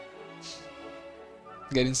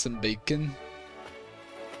 Getting some bacon.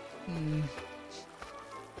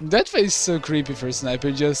 That face is so creepy for a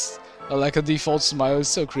sniper, just like a default smile. It's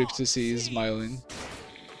so creepy to see he's smiling.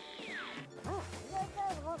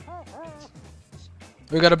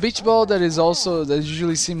 We got a beach ball that is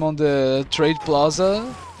usually seen on the Trade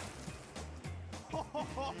Plaza.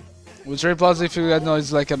 With Trade Plaza, if you guys know,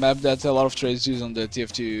 it's like a map that a lot of trades use on the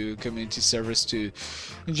TF2 community servers to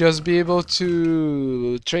just be able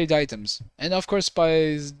to trade items. And of course,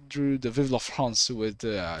 Spies drew the Vive la France with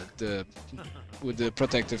the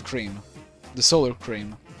protective cream, the solar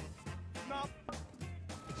cream.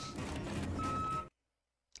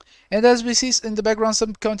 And as we see in the background,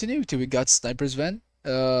 some continuity. We got Sniper's van.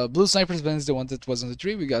 Blue Sniper's van is the one that was on the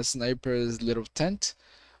tree. We got Sniper's little tent.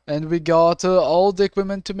 And we got all the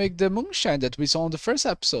equipment to make the moonshine that we saw in the first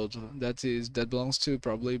episode. That belongs to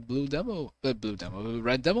probably Red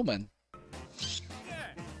Demo Man.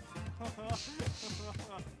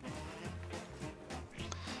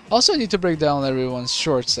 Also, I need to break down everyone's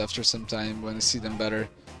shorts after some time when I see them better.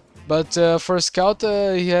 But for Scout,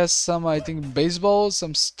 he has some, I think, baseball,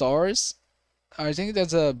 some stars. I think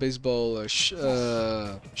that's a baseball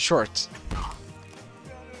short.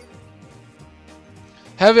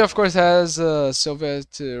 Heavy, of course, has a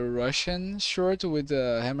Soviet-Russian short with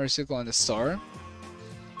a hammer sickle and a star.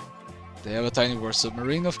 They have a tiny war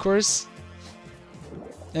submarine, of course.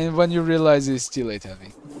 And when you realize it's too late,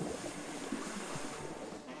 Heavy.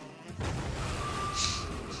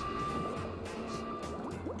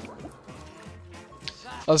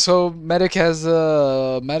 Also, Medic has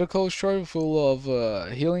a medical short full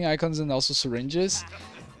of healing icons and also syringes.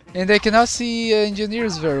 And they cannot see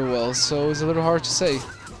engineers very well, so it's a little hard to say.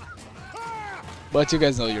 But you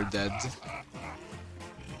guys know you're dead.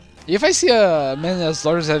 If I see a man as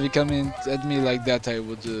large as Heavy coming at me like that, I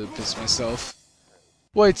would piss myself.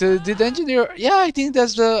 Wait, did engineer... Yeah, I think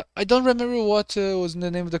that's the... I don't remember what was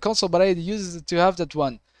the name of the console, but I used it to have that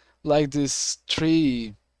one. Like this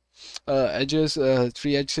three edge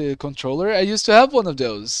controller. I used to have one of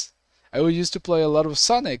those. I used to play a lot of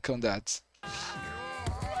Sonic on that.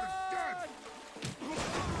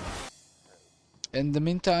 In the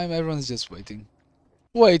meantime, everyone's just waiting.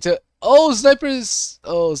 Wait, oh, snipers!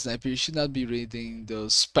 Oh, Sniper, you should not be reading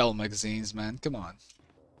those spell magazines, man. Come on.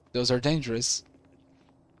 Those are dangerous.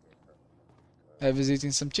 Heavy's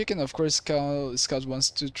eating some chicken. Of course, Scout wants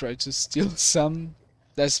to try to steal some.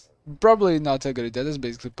 That's probably not a good idea. That's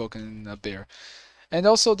basically poking a bear. And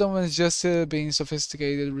also, the one is just being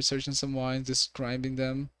sophisticated, researching some wines, describing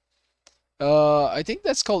them. I think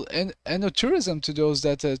that's called enotourism to those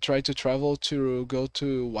that try to travel to go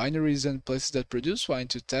to wineries and places that produce wine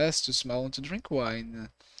to test, to smell, and to drink wine.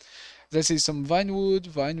 Let's see some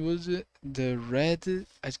Vinewood, the red,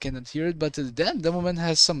 I cannot hear it, but damn, the woman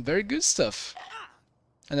has some very good stuff.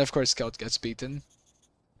 And of course, Scout gets beaten.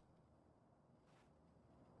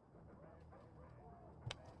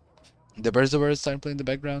 The birds start playing in the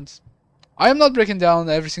background. I am not breaking down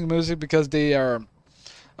every single music because they are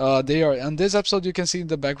on this episode. You can see in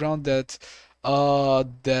the background that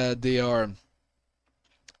they are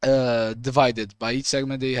divided by each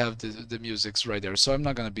segment. They have the musics right there, so I'm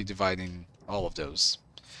not gonna be dividing all of those.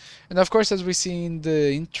 And of course, as we see in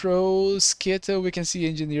the intro skit, we can see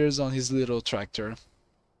engineers on his little tractor.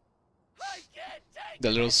 The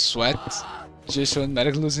little sweat, just showing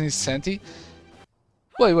Medic losing his sanity.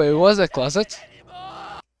 Wait, what was that closet?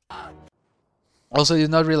 Also, you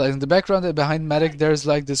did not realize in the background behind Medic there's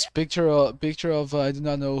like this picture of I do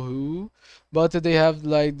not know who, but they have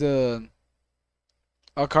like a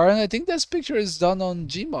car, and I think this picture is done on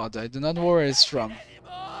Gmod. I do not know where it's from.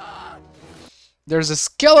 There's a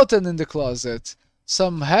skeleton in the closet.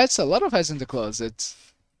 Some hats, a lot of hats in the closet.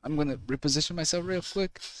 I'm gonna reposition myself real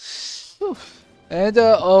quick. Whew. And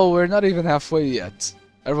oh, we're not even halfway yet.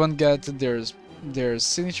 Everyone got their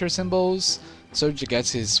signature symbols. Serge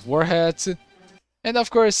gets his war hat. And of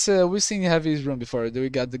course, we've seen Heavy's room before. We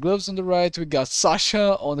got the gloves on the right, we got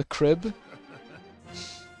Sasha on the crib.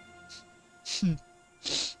 And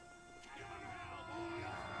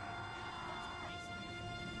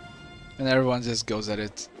everyone just goes at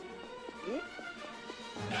it.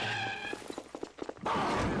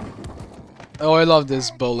 Oh, I love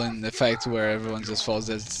this bowling effect where everyone just falls.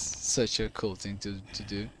 That's such a cool thing to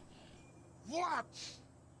do. What?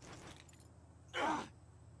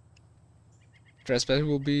 Trespass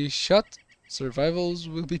will be shot. Survivals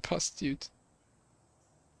will be prostitute.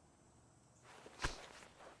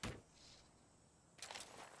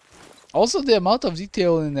 Also, the amount of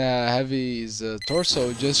detail in Heavy's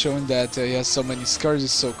torso, just showing that he has so many scars,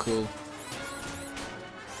 is so cool.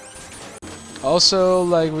 Also,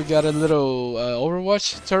 like, we got a little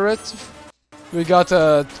Overwatch turret We got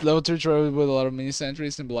a level 3 turret with a lot of mini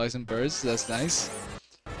sentries symbolizing birds. That's nice.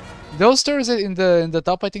 Those turrets in the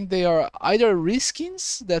top, I think they are either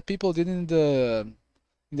reskins that people did in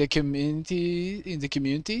the community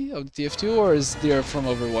of the TF2, or is they are from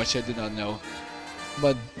Overwatch. I do not know.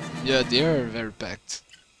 But yeah, they are very packed.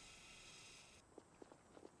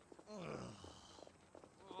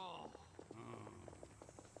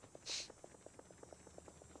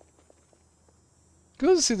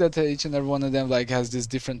 Good to see that each and every one of them like has this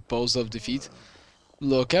different pose of defeat.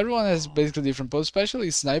 Look, everyone has basically different pose, especially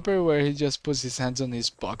Sniper, where he just puts his hands on his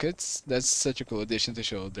pockets. That's such a cool addition to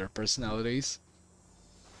show their personalities.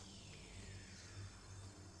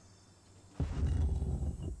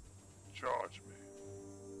 Charge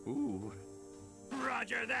me. Ooh.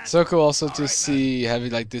 Roger that. So cool also to see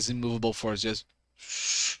having like this immovable force just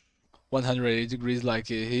 180 degrees, like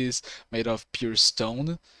he's made of pure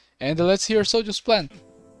stone. And let's hear Soldier's plan.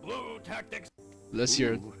 Blue tactics. Let's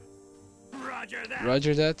hear it. Roger that.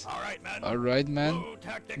 Roger that. Alright, man.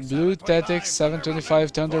 Blue Tactics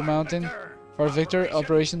 725 Thunder Mountain. For Victor,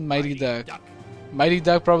 Operation Mighty Duck. Mighty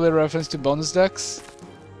Duck probably a reference to bonus ducks.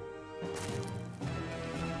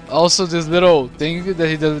 Also, this little thing that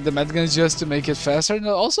he does, the medic is just to make it faster. And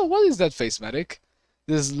also, what is that face medic?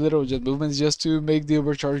 This little just movement is just to make the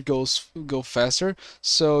overcharge go faster.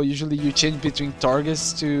 So usually you change between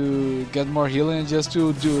targets to get more healing and just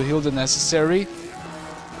to heal the necessary.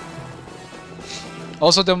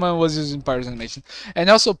 Also, the one was using Pyro's animation, and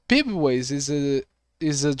also Pibways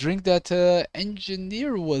is a drink that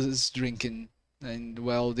Engineer was drinking, and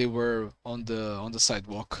while they were on the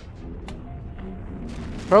sidewalk.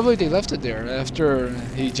 Probably they left it there after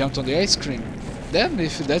he jumped on the ice cream. Damn,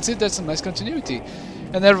 if that's it, that's a nice continuity.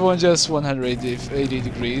 And everyone just 180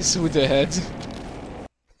 degrees with the head.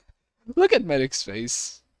 Look at Medic's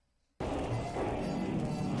face.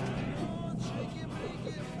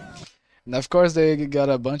 And of course they got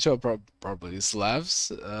a bunch of probably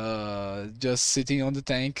Slavs just sitting on the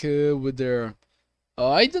tank with their...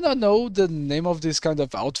 I do not know the name of this kind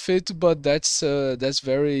of outfit, but that's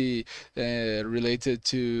very related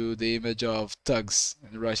to the image of thugs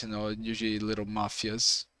in Russian, or usually little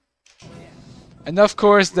mafias. And of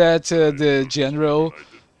course that the general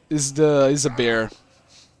is a bear.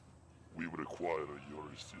 We would require your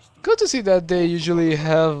assistance. Good to see that they usually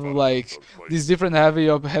have like these different heavy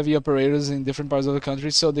operators in different parts of the country,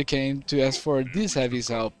 so they came to ask for this heavy's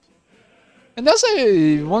help. And also,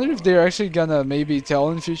 I wonder if they're actually gonna maybe tell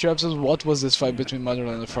in future episodes what was this fight between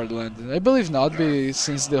Motherland and Fatherland. I believe not,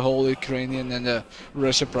 since the whole Ukrainian and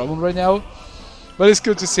Russia problem right now. But it's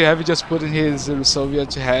good to see Heavy just putting his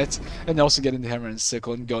Soviet hat and also getting the hammer and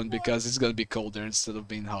sickle and going because it's gonna be colder instead of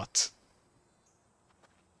being hot.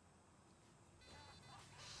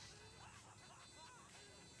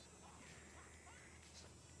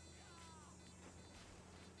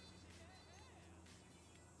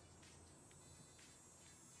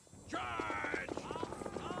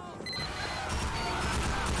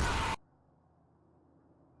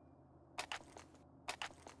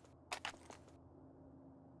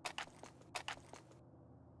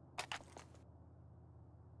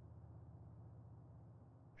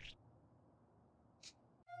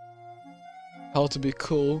 How to be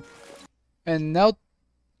cool. And now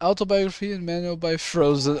autobiography and manual by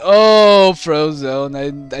Frozen. Oh, Frozen! I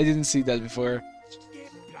didn't see that before.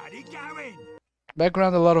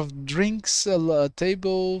 Background, a lot of drinks, a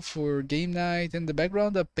table for game night, and the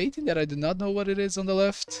background a painting that I do not know what it is on the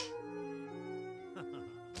left.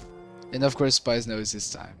 And of course Spies knows this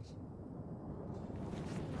time.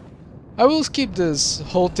 I will skip this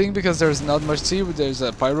whole thing because there's not much to see. There's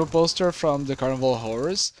a pyro poster from the Carnival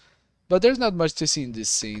Horrors. But there's not much to see in this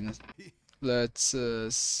scene. Let's,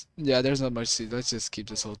 yeah, there's not much to see. Let's just keep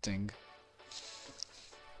this whole thing.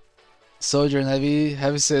 Soldier and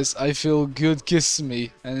Heavy says, I feel good, kiss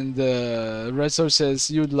me. And Red Sword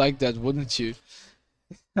says, you'd like that, wouldn't you?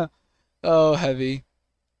 Oh, Heavy.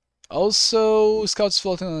 Also, Scout's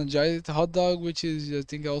floating on a giant hot dog, which is, I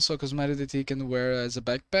think, also a cosmetic that he can wear as a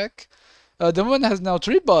backpack. The one has now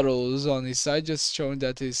 3 bottles on his side, just showing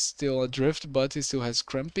that he's still adrift, but he still has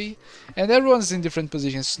Crampy. And everyone's in different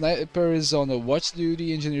positions. Sniper is on a watch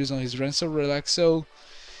duty, Engineer is on his Ransom Relaxo.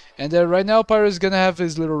 And right now Pyro is gonna have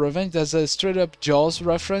his little revenge. That's a straight up Jaws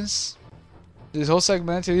reference. This whole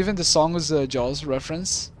segment, even the song is a Jaws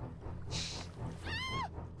reference.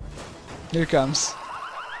 Here comes.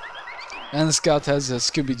 And Scout has a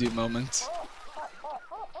Scooby-Doo moment.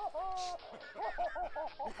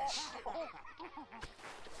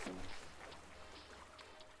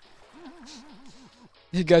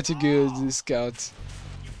 He got you good, Scout.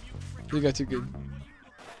 He got you good.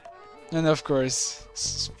 And of course,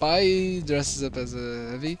 Spy dresses up as a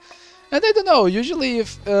heavy. And I don't know, usually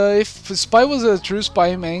if Spy was a true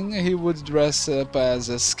Spy main, he would dress up as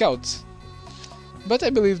a scout. But I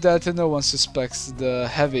believe that no one suspects the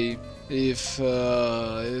heavy if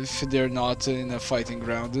they're not in a fighting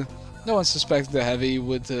ground. No one suspects the heavy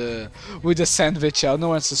with the sandwich out. No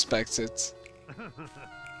one suspects it.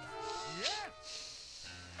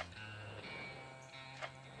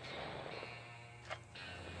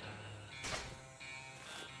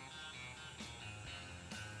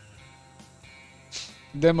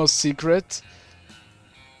 Demo secret.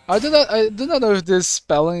 I do not know if this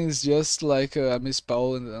spelling is just like a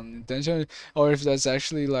misspell unintentionally, or if that's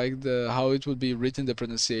actually like the how it would be written, the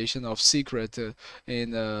pronunciation of secret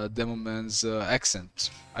in Demo Man's accent.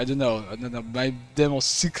 I don't know. I don't know. My Demo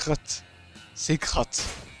secret, secret.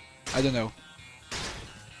 I don't know.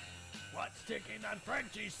 What's taking that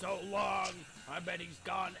Frenchie so long? I bet he's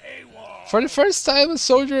gone AWOL. For the first time,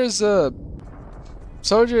 soldiers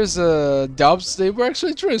doubts they were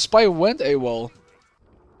actually true. Spy went AWOL.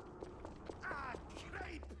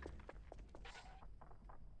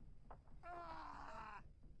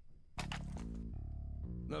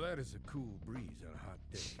 Now that is a cool breeze on a hot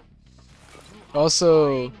day.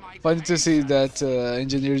 Also, funny to see that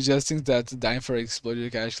engineer just thinks that dying for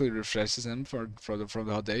exploding actually refreshes him from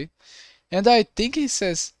the hot day. And I think he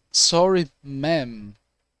says, sorry, ma'am.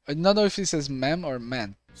 I don't know if he says ma'am or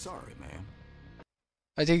man. Sorry, man.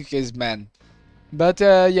 I think it's man. But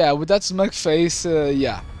yeah, with that smug face,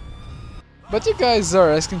 yeah. But you guys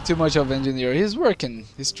are asking too much of engineer. He's working.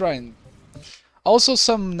 He's trying. Also,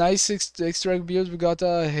 some nice extract beers. We got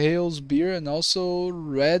Hale's beer and also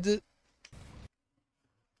red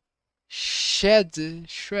shred.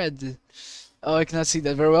 Oh, I cannot see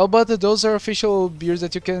that very well, but those are official beers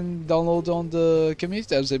that you can download on the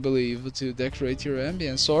community tabs, I believe, to decorate your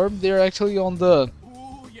ambience. Or they're actually on the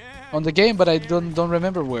game, but I don't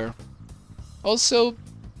remember where. Also,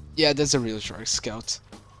 yeah, that's a real Shark Scout.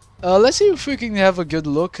 Let's see if we can have a good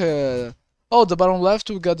look. Oh, the bottom left,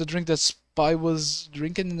 we got the drink that Spy was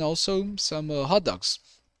drinking, and also some hot dogs.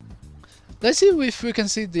 Let's see if we can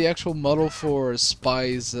see the actual model for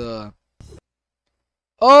Spy's.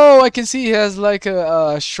 Oh, I can see he has like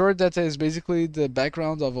a shirt that is basically the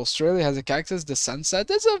background of Australia. It has a cactus, the sunset.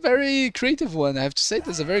 That's a very creative one, I have to say.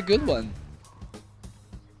 That's a very good one.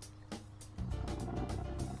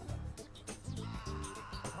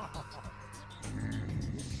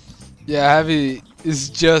 Yeah, Heavy is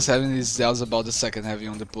just having his doubts about the second Heavy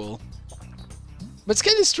on the pool. But it's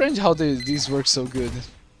kind of strange how these work so good.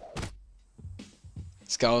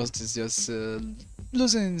 Scout is just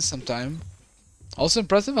losing some time. Also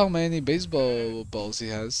impressive how many baseball balls he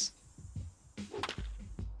has.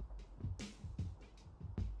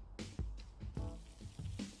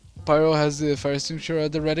 Pyro has the fire extinguisher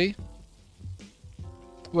at the ready.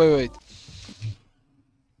 Wait.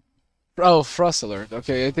 Oh, Frost Alert.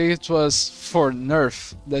 Okay, I think it was for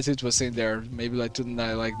nerf that it was in there. Maybe like to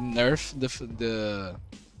like nerf the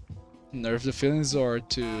feelings, or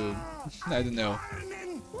to I don't know.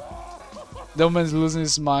 The man's losing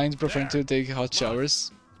his mind, preferring to take hot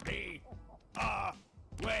showers. Be a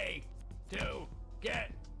way to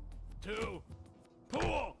get to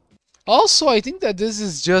pool. Also, I think that this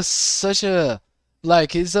is just such a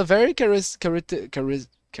like it's a very characteristic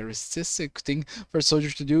thing for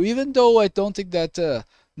soldiers to do. Even though I don't think that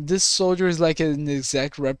this soldier is like an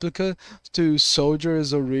exact replica to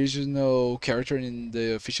Soldier's original character in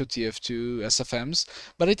the official TF2 SFMs,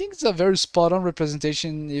 but I think it's a very spot-on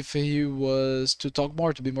representation if he was to talk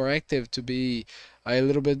more, to be more active, to be a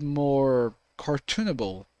little bit more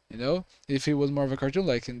cartoonable. You know, if he was more of a cartoon,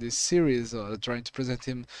 like in this series, trying to present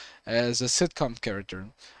him as a sitcom character.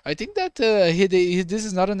 I think that this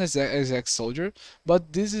is not an exact soldier,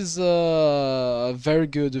 but this is a very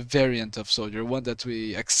good variant of soldier, one that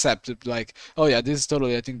we accept. Like, oh yeah, this is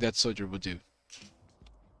totally, I think that soldier would do.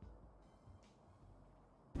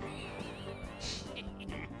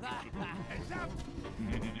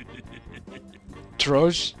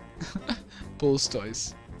 Troj, Pulse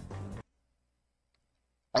Toys.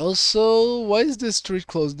 Also, why is the street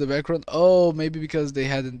closed in the background? Oh, maybe because they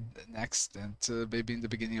had an accident, maybe in the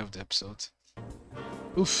beginning of the episode.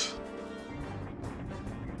 Oof.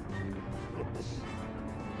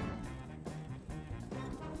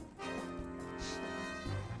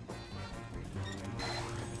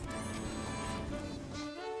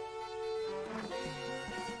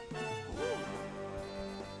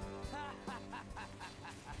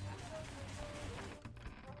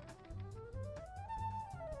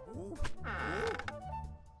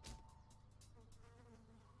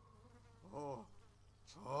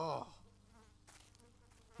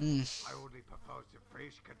 Mm. I only propose to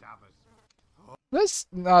fresh cadavers.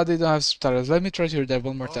 No, they don't have subtitles. Let me try to hear that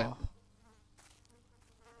one more time.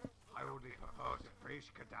 I only propose to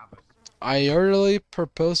fresh cadavers. I early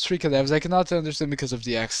proposed 3 cadavers. I cannot understand because of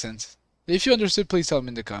the accent. If you understood, please tell me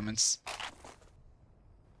in the comments.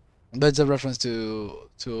 But it's a reference to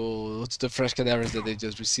the fresh cadavers that they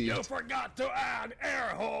just received. You forgot to add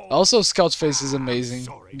air hole. Also, Scout's face is amazing.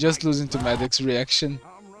 Sorry, Just mate. losing to Medic's reaction.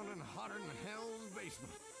 I'm running hotter than hell's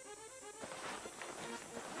basement.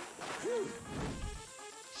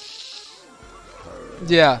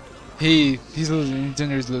 Yeah, he's losing.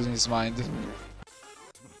 Engineer's losing his mind.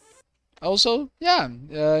 Also, yeah,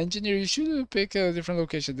 engineer, you should pick a different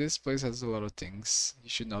location. This place has a lot of things. You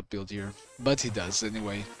should not build here, but he does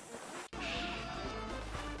anyway.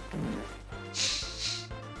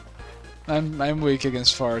 I'm weak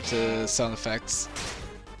against fart sound effects.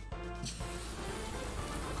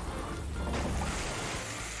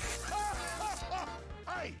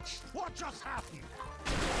 Hey, what just happened?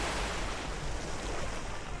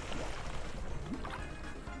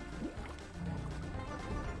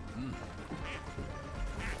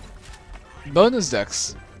 Bonus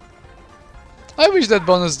decks. I wish that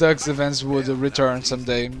bonus decks events would return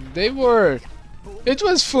someday. It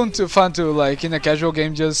was fun to like in a casual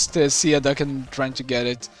game just see a duck and trying to get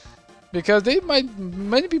it. Because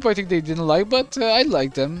many people I think they didn't like, but I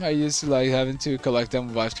like them. I used to like having to collect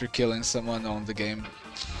them after killing someone on the game.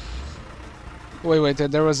 Wait,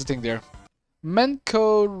 there was a thing there.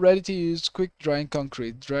 Menco ready to use quick drying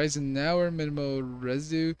concrete. Dries in an hour, minimal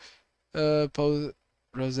residue.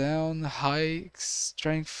 Roseanne, high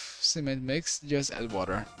strength cement mix, just add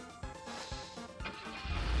water.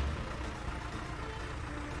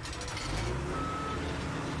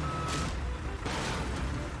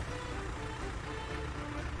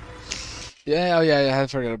 Yeah, oh yeah, I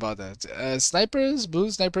had forgot about that. Snipers,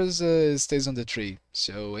 blue snipers stays on the tree,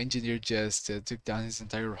 so engineer just took down his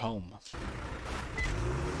entire home.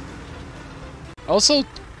 Also,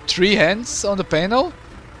 3 hands on the panel.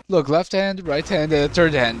 Look, left hand, right hand,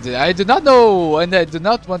 third hand. I do not know, and I do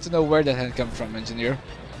not want to know where that hand comes from, engineer.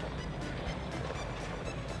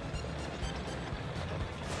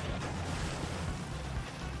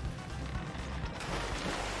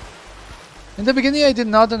 In the beginning, I did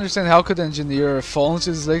not understand how could engineer fall into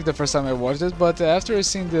his lake the first time I watched it, but after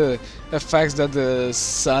seeing the effects that the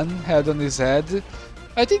sun had on his head,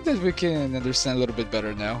 I think that we can understand a little bit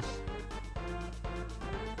better now.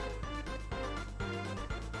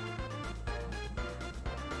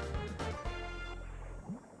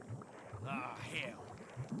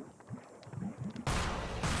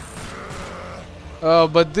 Oh,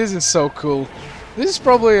 but this is so cool. This is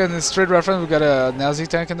probably a straight reference. We got a Nazi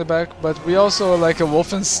tank in the back, but we also like a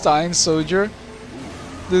Wolfenstein soldier.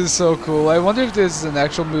 This is so cool. I wonder if this is an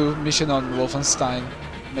actual mission on Wolfenstein,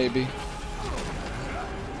 maybe.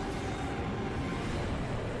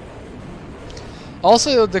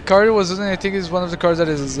 Also, the card was using, I think, is one of the cards that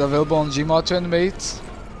is available on Gmod to animate.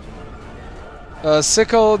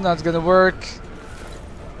 Sickle, not gonna work.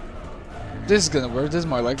 This is gonna work. This is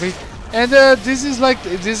more likely. And this is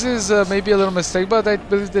maybe a little mistake, but I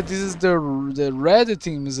believe that this is the red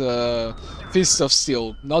team's Fist of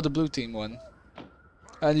Steel, not the blue team one.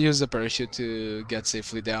 And use the parachute to get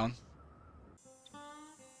safely down.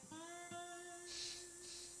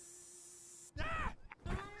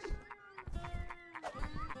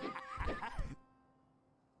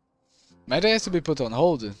 Might has to be put on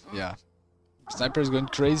hold. Yeah, sniper is going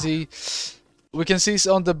crazy. We can see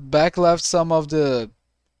on the back left some of the.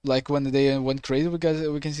 Like when they went crazy, we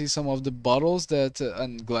can see some of the bottles that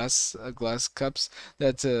and glass cups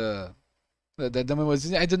that that Dummy was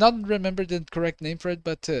using. I do not remember the correct name for it,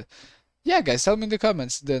 but yeah, guys, tell me in the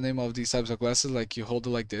comments the name of these types of glasses. Like you hold it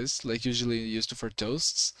like this, like usually used for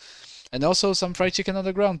toasts, and also some fried chicken on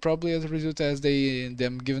the ground, probably as a result as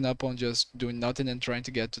them giving up on just doing nothing and trying to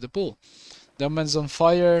get to the pool. Dumbman's on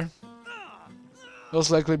fire, most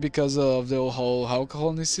likely because of the whole alcohol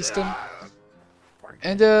in his system.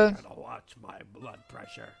 And watch my blood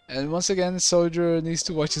pressure. And once again, Soldier needs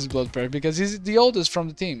to watch his blood pressure because he's the oldest from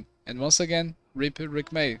the team. And once again, rip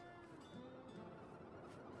Rick May.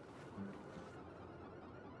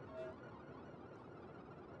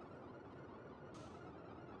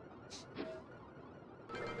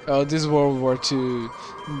 Oh, this World War II,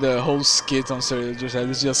 the whole skit on Soldier's head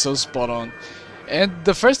is just so spot on. And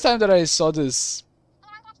the first time that I saw this,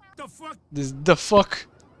 the fuck.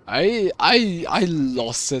 I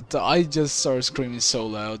lost it. I just started screaming so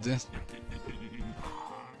loud.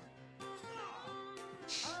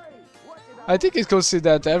 I think it's cool to see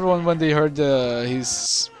that everyone, when they heard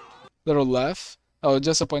his little laugh, Oh,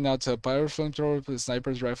 just to point out, pyro flamethrower,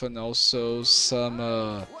 sniper's rifle, and also some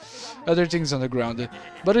other things on the ground.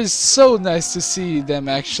 But it's so nice to see them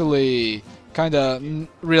actually kind of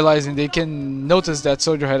realizing they can notice that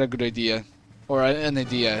soldier had a good idea, or an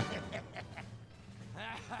idea.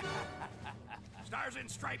 Stars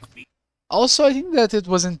and stripes be Also, I think that it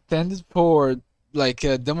was intended for like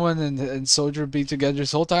Demoman and Soldier be together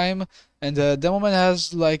this whole time, and Demoman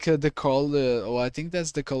has like the call. Oh, I think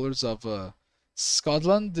that's the colors of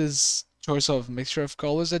Scotland. This choice of mixture of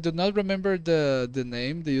colors. I do not remember the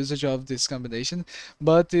name, the usage of this combination,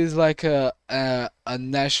 but it's like a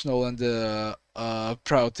national and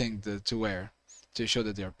proud thing to wear to show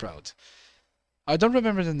that they are proud. I don't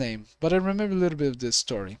remember the name, but I remember a little bit of this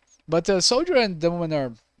story. But Soldier and Demoman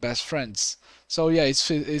are best friends, so yeah,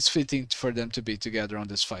 it's fitting for them to be together on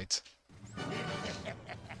this fight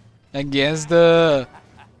against the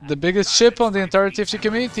biggest ship on the entire TFT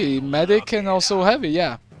community, Medic and also Heavy.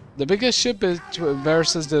 Yeah, the biggest ship is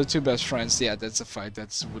versus the two best friends. Yeah, that's a fight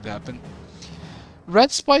that would happen. Red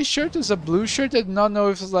Spy shirt is a blue shirt. I do not know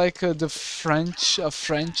if it's like the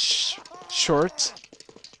French short,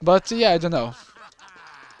 but yeah, I don't know.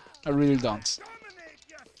 I really don't.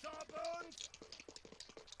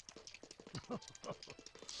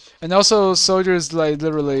 And also, Soldiers like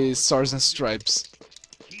literally stars and stripes.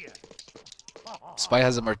 Spy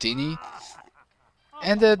has a martini,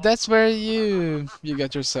 and that's where you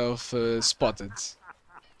get yourself spotted.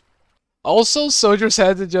 Also, Soldiers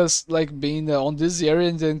had to just like being on this area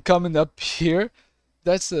and then coming up here.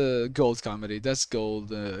 That's a gold comedy. That's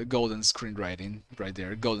golden screenwriting right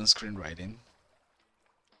there. Golden screenwriting.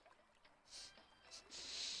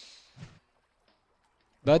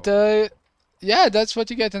 But yeah, that's what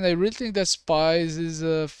you get, and I really think that Spies is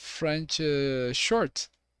a French shorts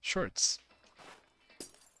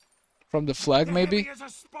from the flag maybe.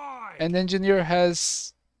 And Engineer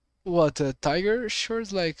has what tiger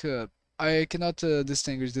shorts like. I cannot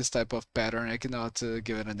distinguish this type of pattern. I cannot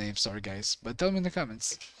give it a name. Sorry guys, but tell me in the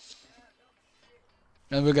comments.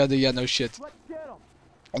 And we got the yeah no shit.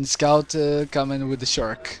 And Scout coming with the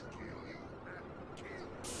shark.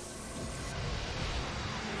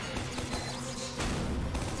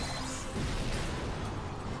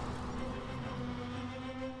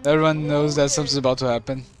 Everyone knows that something's about to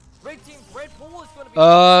happen.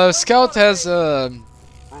 Scout has a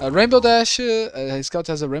Rainbow Dash. Scout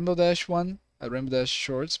has a Rainbow Dash one, a Rainbow Dash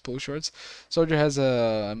shorts, pull shorts. Soldier has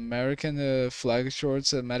a American flag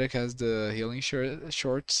shorts. Medic has the healing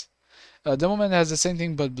shorts. Demoman has the same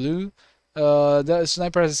thing but blue. The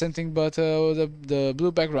Sniper has the same thing but the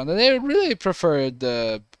blue background. And I really prefer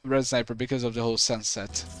the red Sniper because of the whole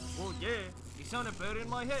sunset. Oh yeah, it sounded better in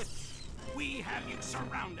my head. We have you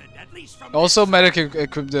surrounded, at least from Also, Medic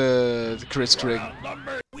equipped the Chris Krieg.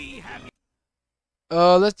 We have you.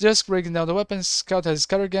 Let's just break down the weapons. Scout has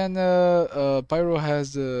Scattergun. Pyro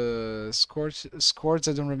has the Scorch.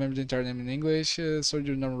 I don't remember the entire name in English.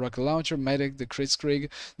 Soldier normal rocket launcher. Medic the Chris Krieg.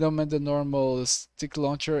 Demoman the normal stick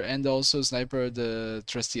launcher, and also Sniper the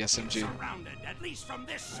trusty SMG. Surrounded, at least from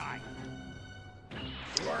this side.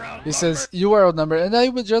 He says you are outnumbered, and I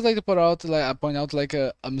would just like to point out like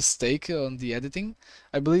a mistake on the editing.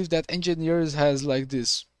 I believe that Engineers has like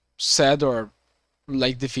this sad or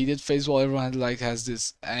like defeated face, while everyone like has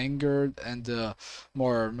this angered and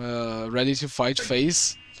more ready to fight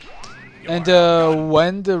face. And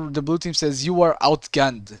when the blue team says you are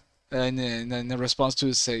outgunned, and in response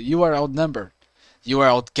to say you are outnumbered, you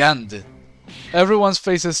are outgunned, everyone's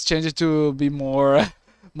faces change to be more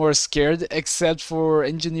scared, except for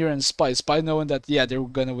Engineer and Spy. Spy knowing that yeah they're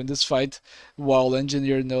gonna win this fight, while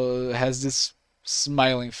Engineer has this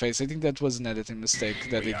smiling face. I think that was an editing mistake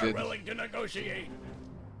that he did. Willing to negotiate.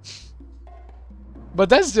 But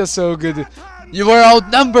that's just so good. You are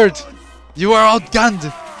outnumbered. You are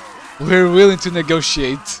outgunned. We're willing to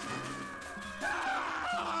negotiate.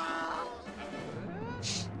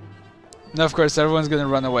 Now, of course, everyone's gonna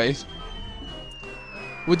run away.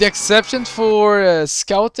 With the exception for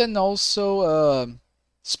Scout and also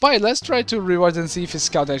Spy. Let's try to reward and see if his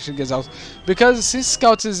Scout actually gets out. Because since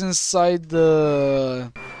Scout is inside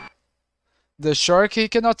the shark, he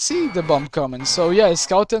cannot see the bomb coming. So yeah,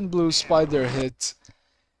 Scout and Blue Spy their hit.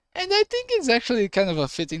 And I think it's actually kind of a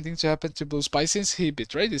fitting thing to happen to Blue Spy since he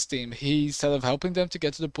betrayed his team. He, instead of helping them to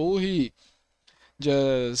get to the pool, he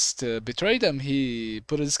just betrayed them. He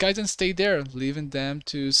put a disguise and stayed there, leaving them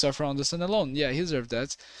to suffer on the sun alone. Yeah, he deserved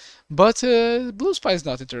that. But Blue Spy is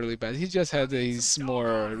not entirely bad. He just had his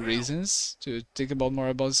more reasons to think about more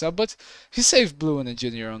about himself. But he saved Blue and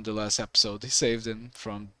Engineer on the last episode. He saved them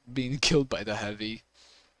from being killed by the Heavy.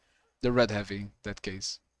 The Red Heavy, in that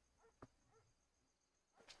case.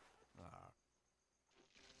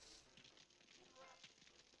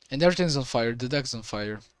 And everything's on fire. The deck's on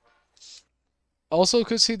fire. Also,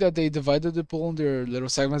 could see that they divided the pool in their little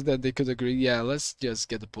segments that they could agree. Yeah, let's just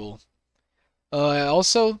get the pool.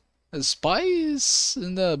 Also, the spies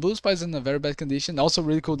in the blue spies in a very bad condition. Also,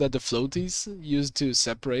 really cool that the floaties used to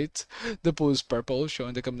separate the pool is purple,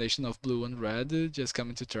 showing the combination of blue and red just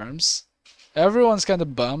coming to terms. Everyone's kind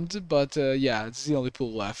of bummed, but yeah, it's the only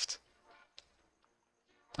pool left.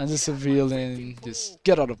 And the civilian just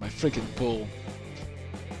get out of my freaking pool.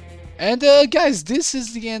 And guys, this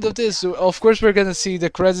is the end of this. So, of course, we're gonna see the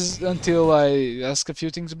credits until I ask a few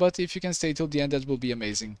things, but if you can stay till the end, that will be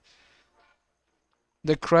amazing.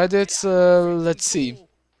 The credits, let's see.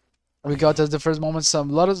 We got at the first moment some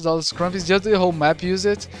lot of scrumpies, just the whole map use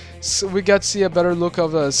it. So we got to see a better look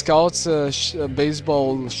of scouts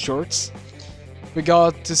baseball shorts. We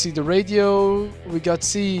got to see the radio. We got to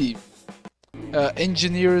see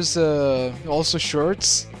engineers also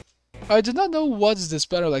shorts. I do not know what is this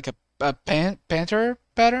pattern, like a panther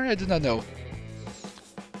pattern? I do not know.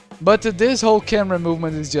 But this whole camera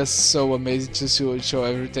movement is just so amazing to show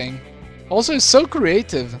everything. Also, it's so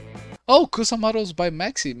creative. Oh, custom models by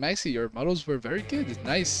Maxi. Maxi, your models were very good.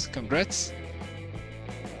 Nice. Congrats.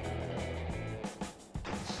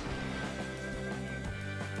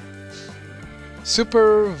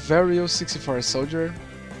 Super Vario 64 Soldier.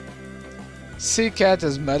 Sea Cat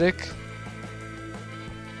as Medic.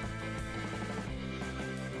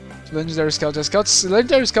 Legendary Scout as Scouts.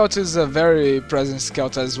 Legendary Scout is a very present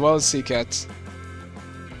scout as well as Sea Cat.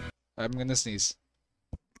 I'm gonna sneeze.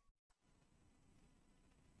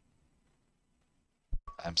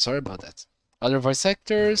 I'm sorry about that. Other voice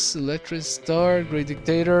actors: Electric Star, Great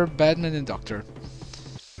Dictator, Batman, and Doctor.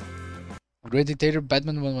 Great Dictator,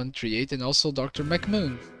 Batman 1138, and also Dr.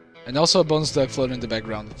 McMoon. And also a bonus track floating in the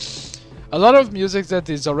background. A lot of music that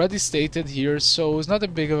is already stated here, so it's not a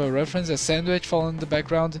big of a reference. A sandwich falling in the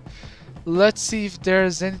background. Let's see if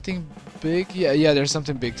there's anything big. Yeah, there's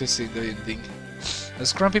something big to see in the ending. A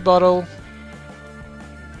Scrumpy bottle.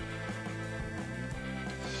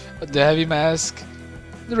 The heavy mask.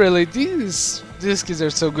 Really, these kids are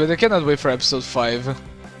so good. I cannot wait for episode 5.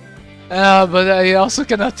 But I also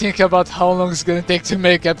cannot think about how long it's gonna take to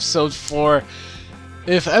make episode 4.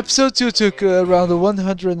 If episode 2 took around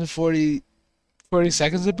 140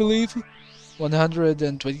 seconds, I believe,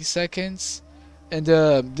 120 seconds, and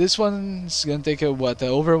this one's gonna take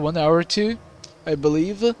over 1 hour or 2, I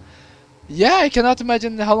believe. Yeah, I cannot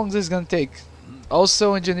imagine how long this is gonna take.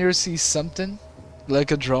 Also, engineer sees something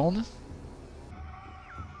like a drone.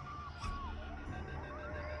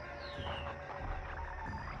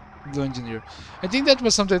 The engineer. I think that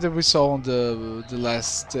was something that we saw on the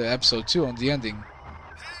last episode too, on the ending.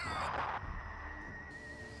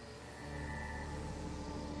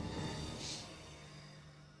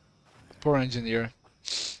 Poor engineer.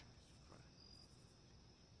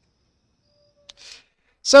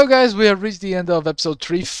 So guys, we have reached the end of episode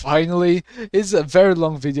 3 finally. It's a very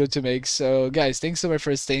long video to make, so guys, thanks so much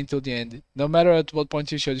for staying till the end. No matter at what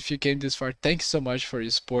point you showed, if you came this far, thanks so much for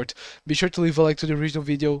your support. Be sure to leave a like to the original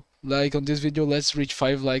video. Like on this video, let's reach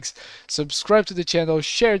 5 likes. Subscribe to the channel,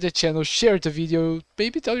 share the video,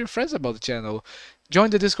 maybe tell your friends about the channel.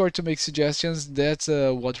 Join the Discord to make suggestions. That's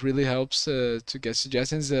what really helps to get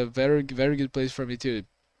suggestions. A very good place for me to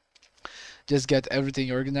just get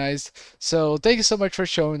everything organized. So thank you so much for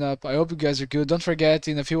showing up. I hope you guys are good. Don't forget,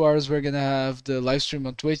 in a few hours we're gonna have the live stream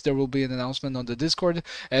on Twitch. There will be an announcement on the Discord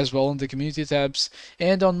as well in the community tabs,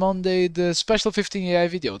 and on Monday the special 15 AI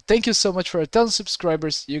video. Thank you so much for 1,000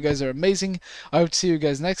 subscribers. You guys are amazing. I hope to see you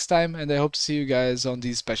guys next time, and I hope to see you guys on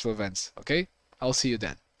these special events. Okay, I'll see you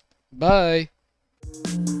then. Bye.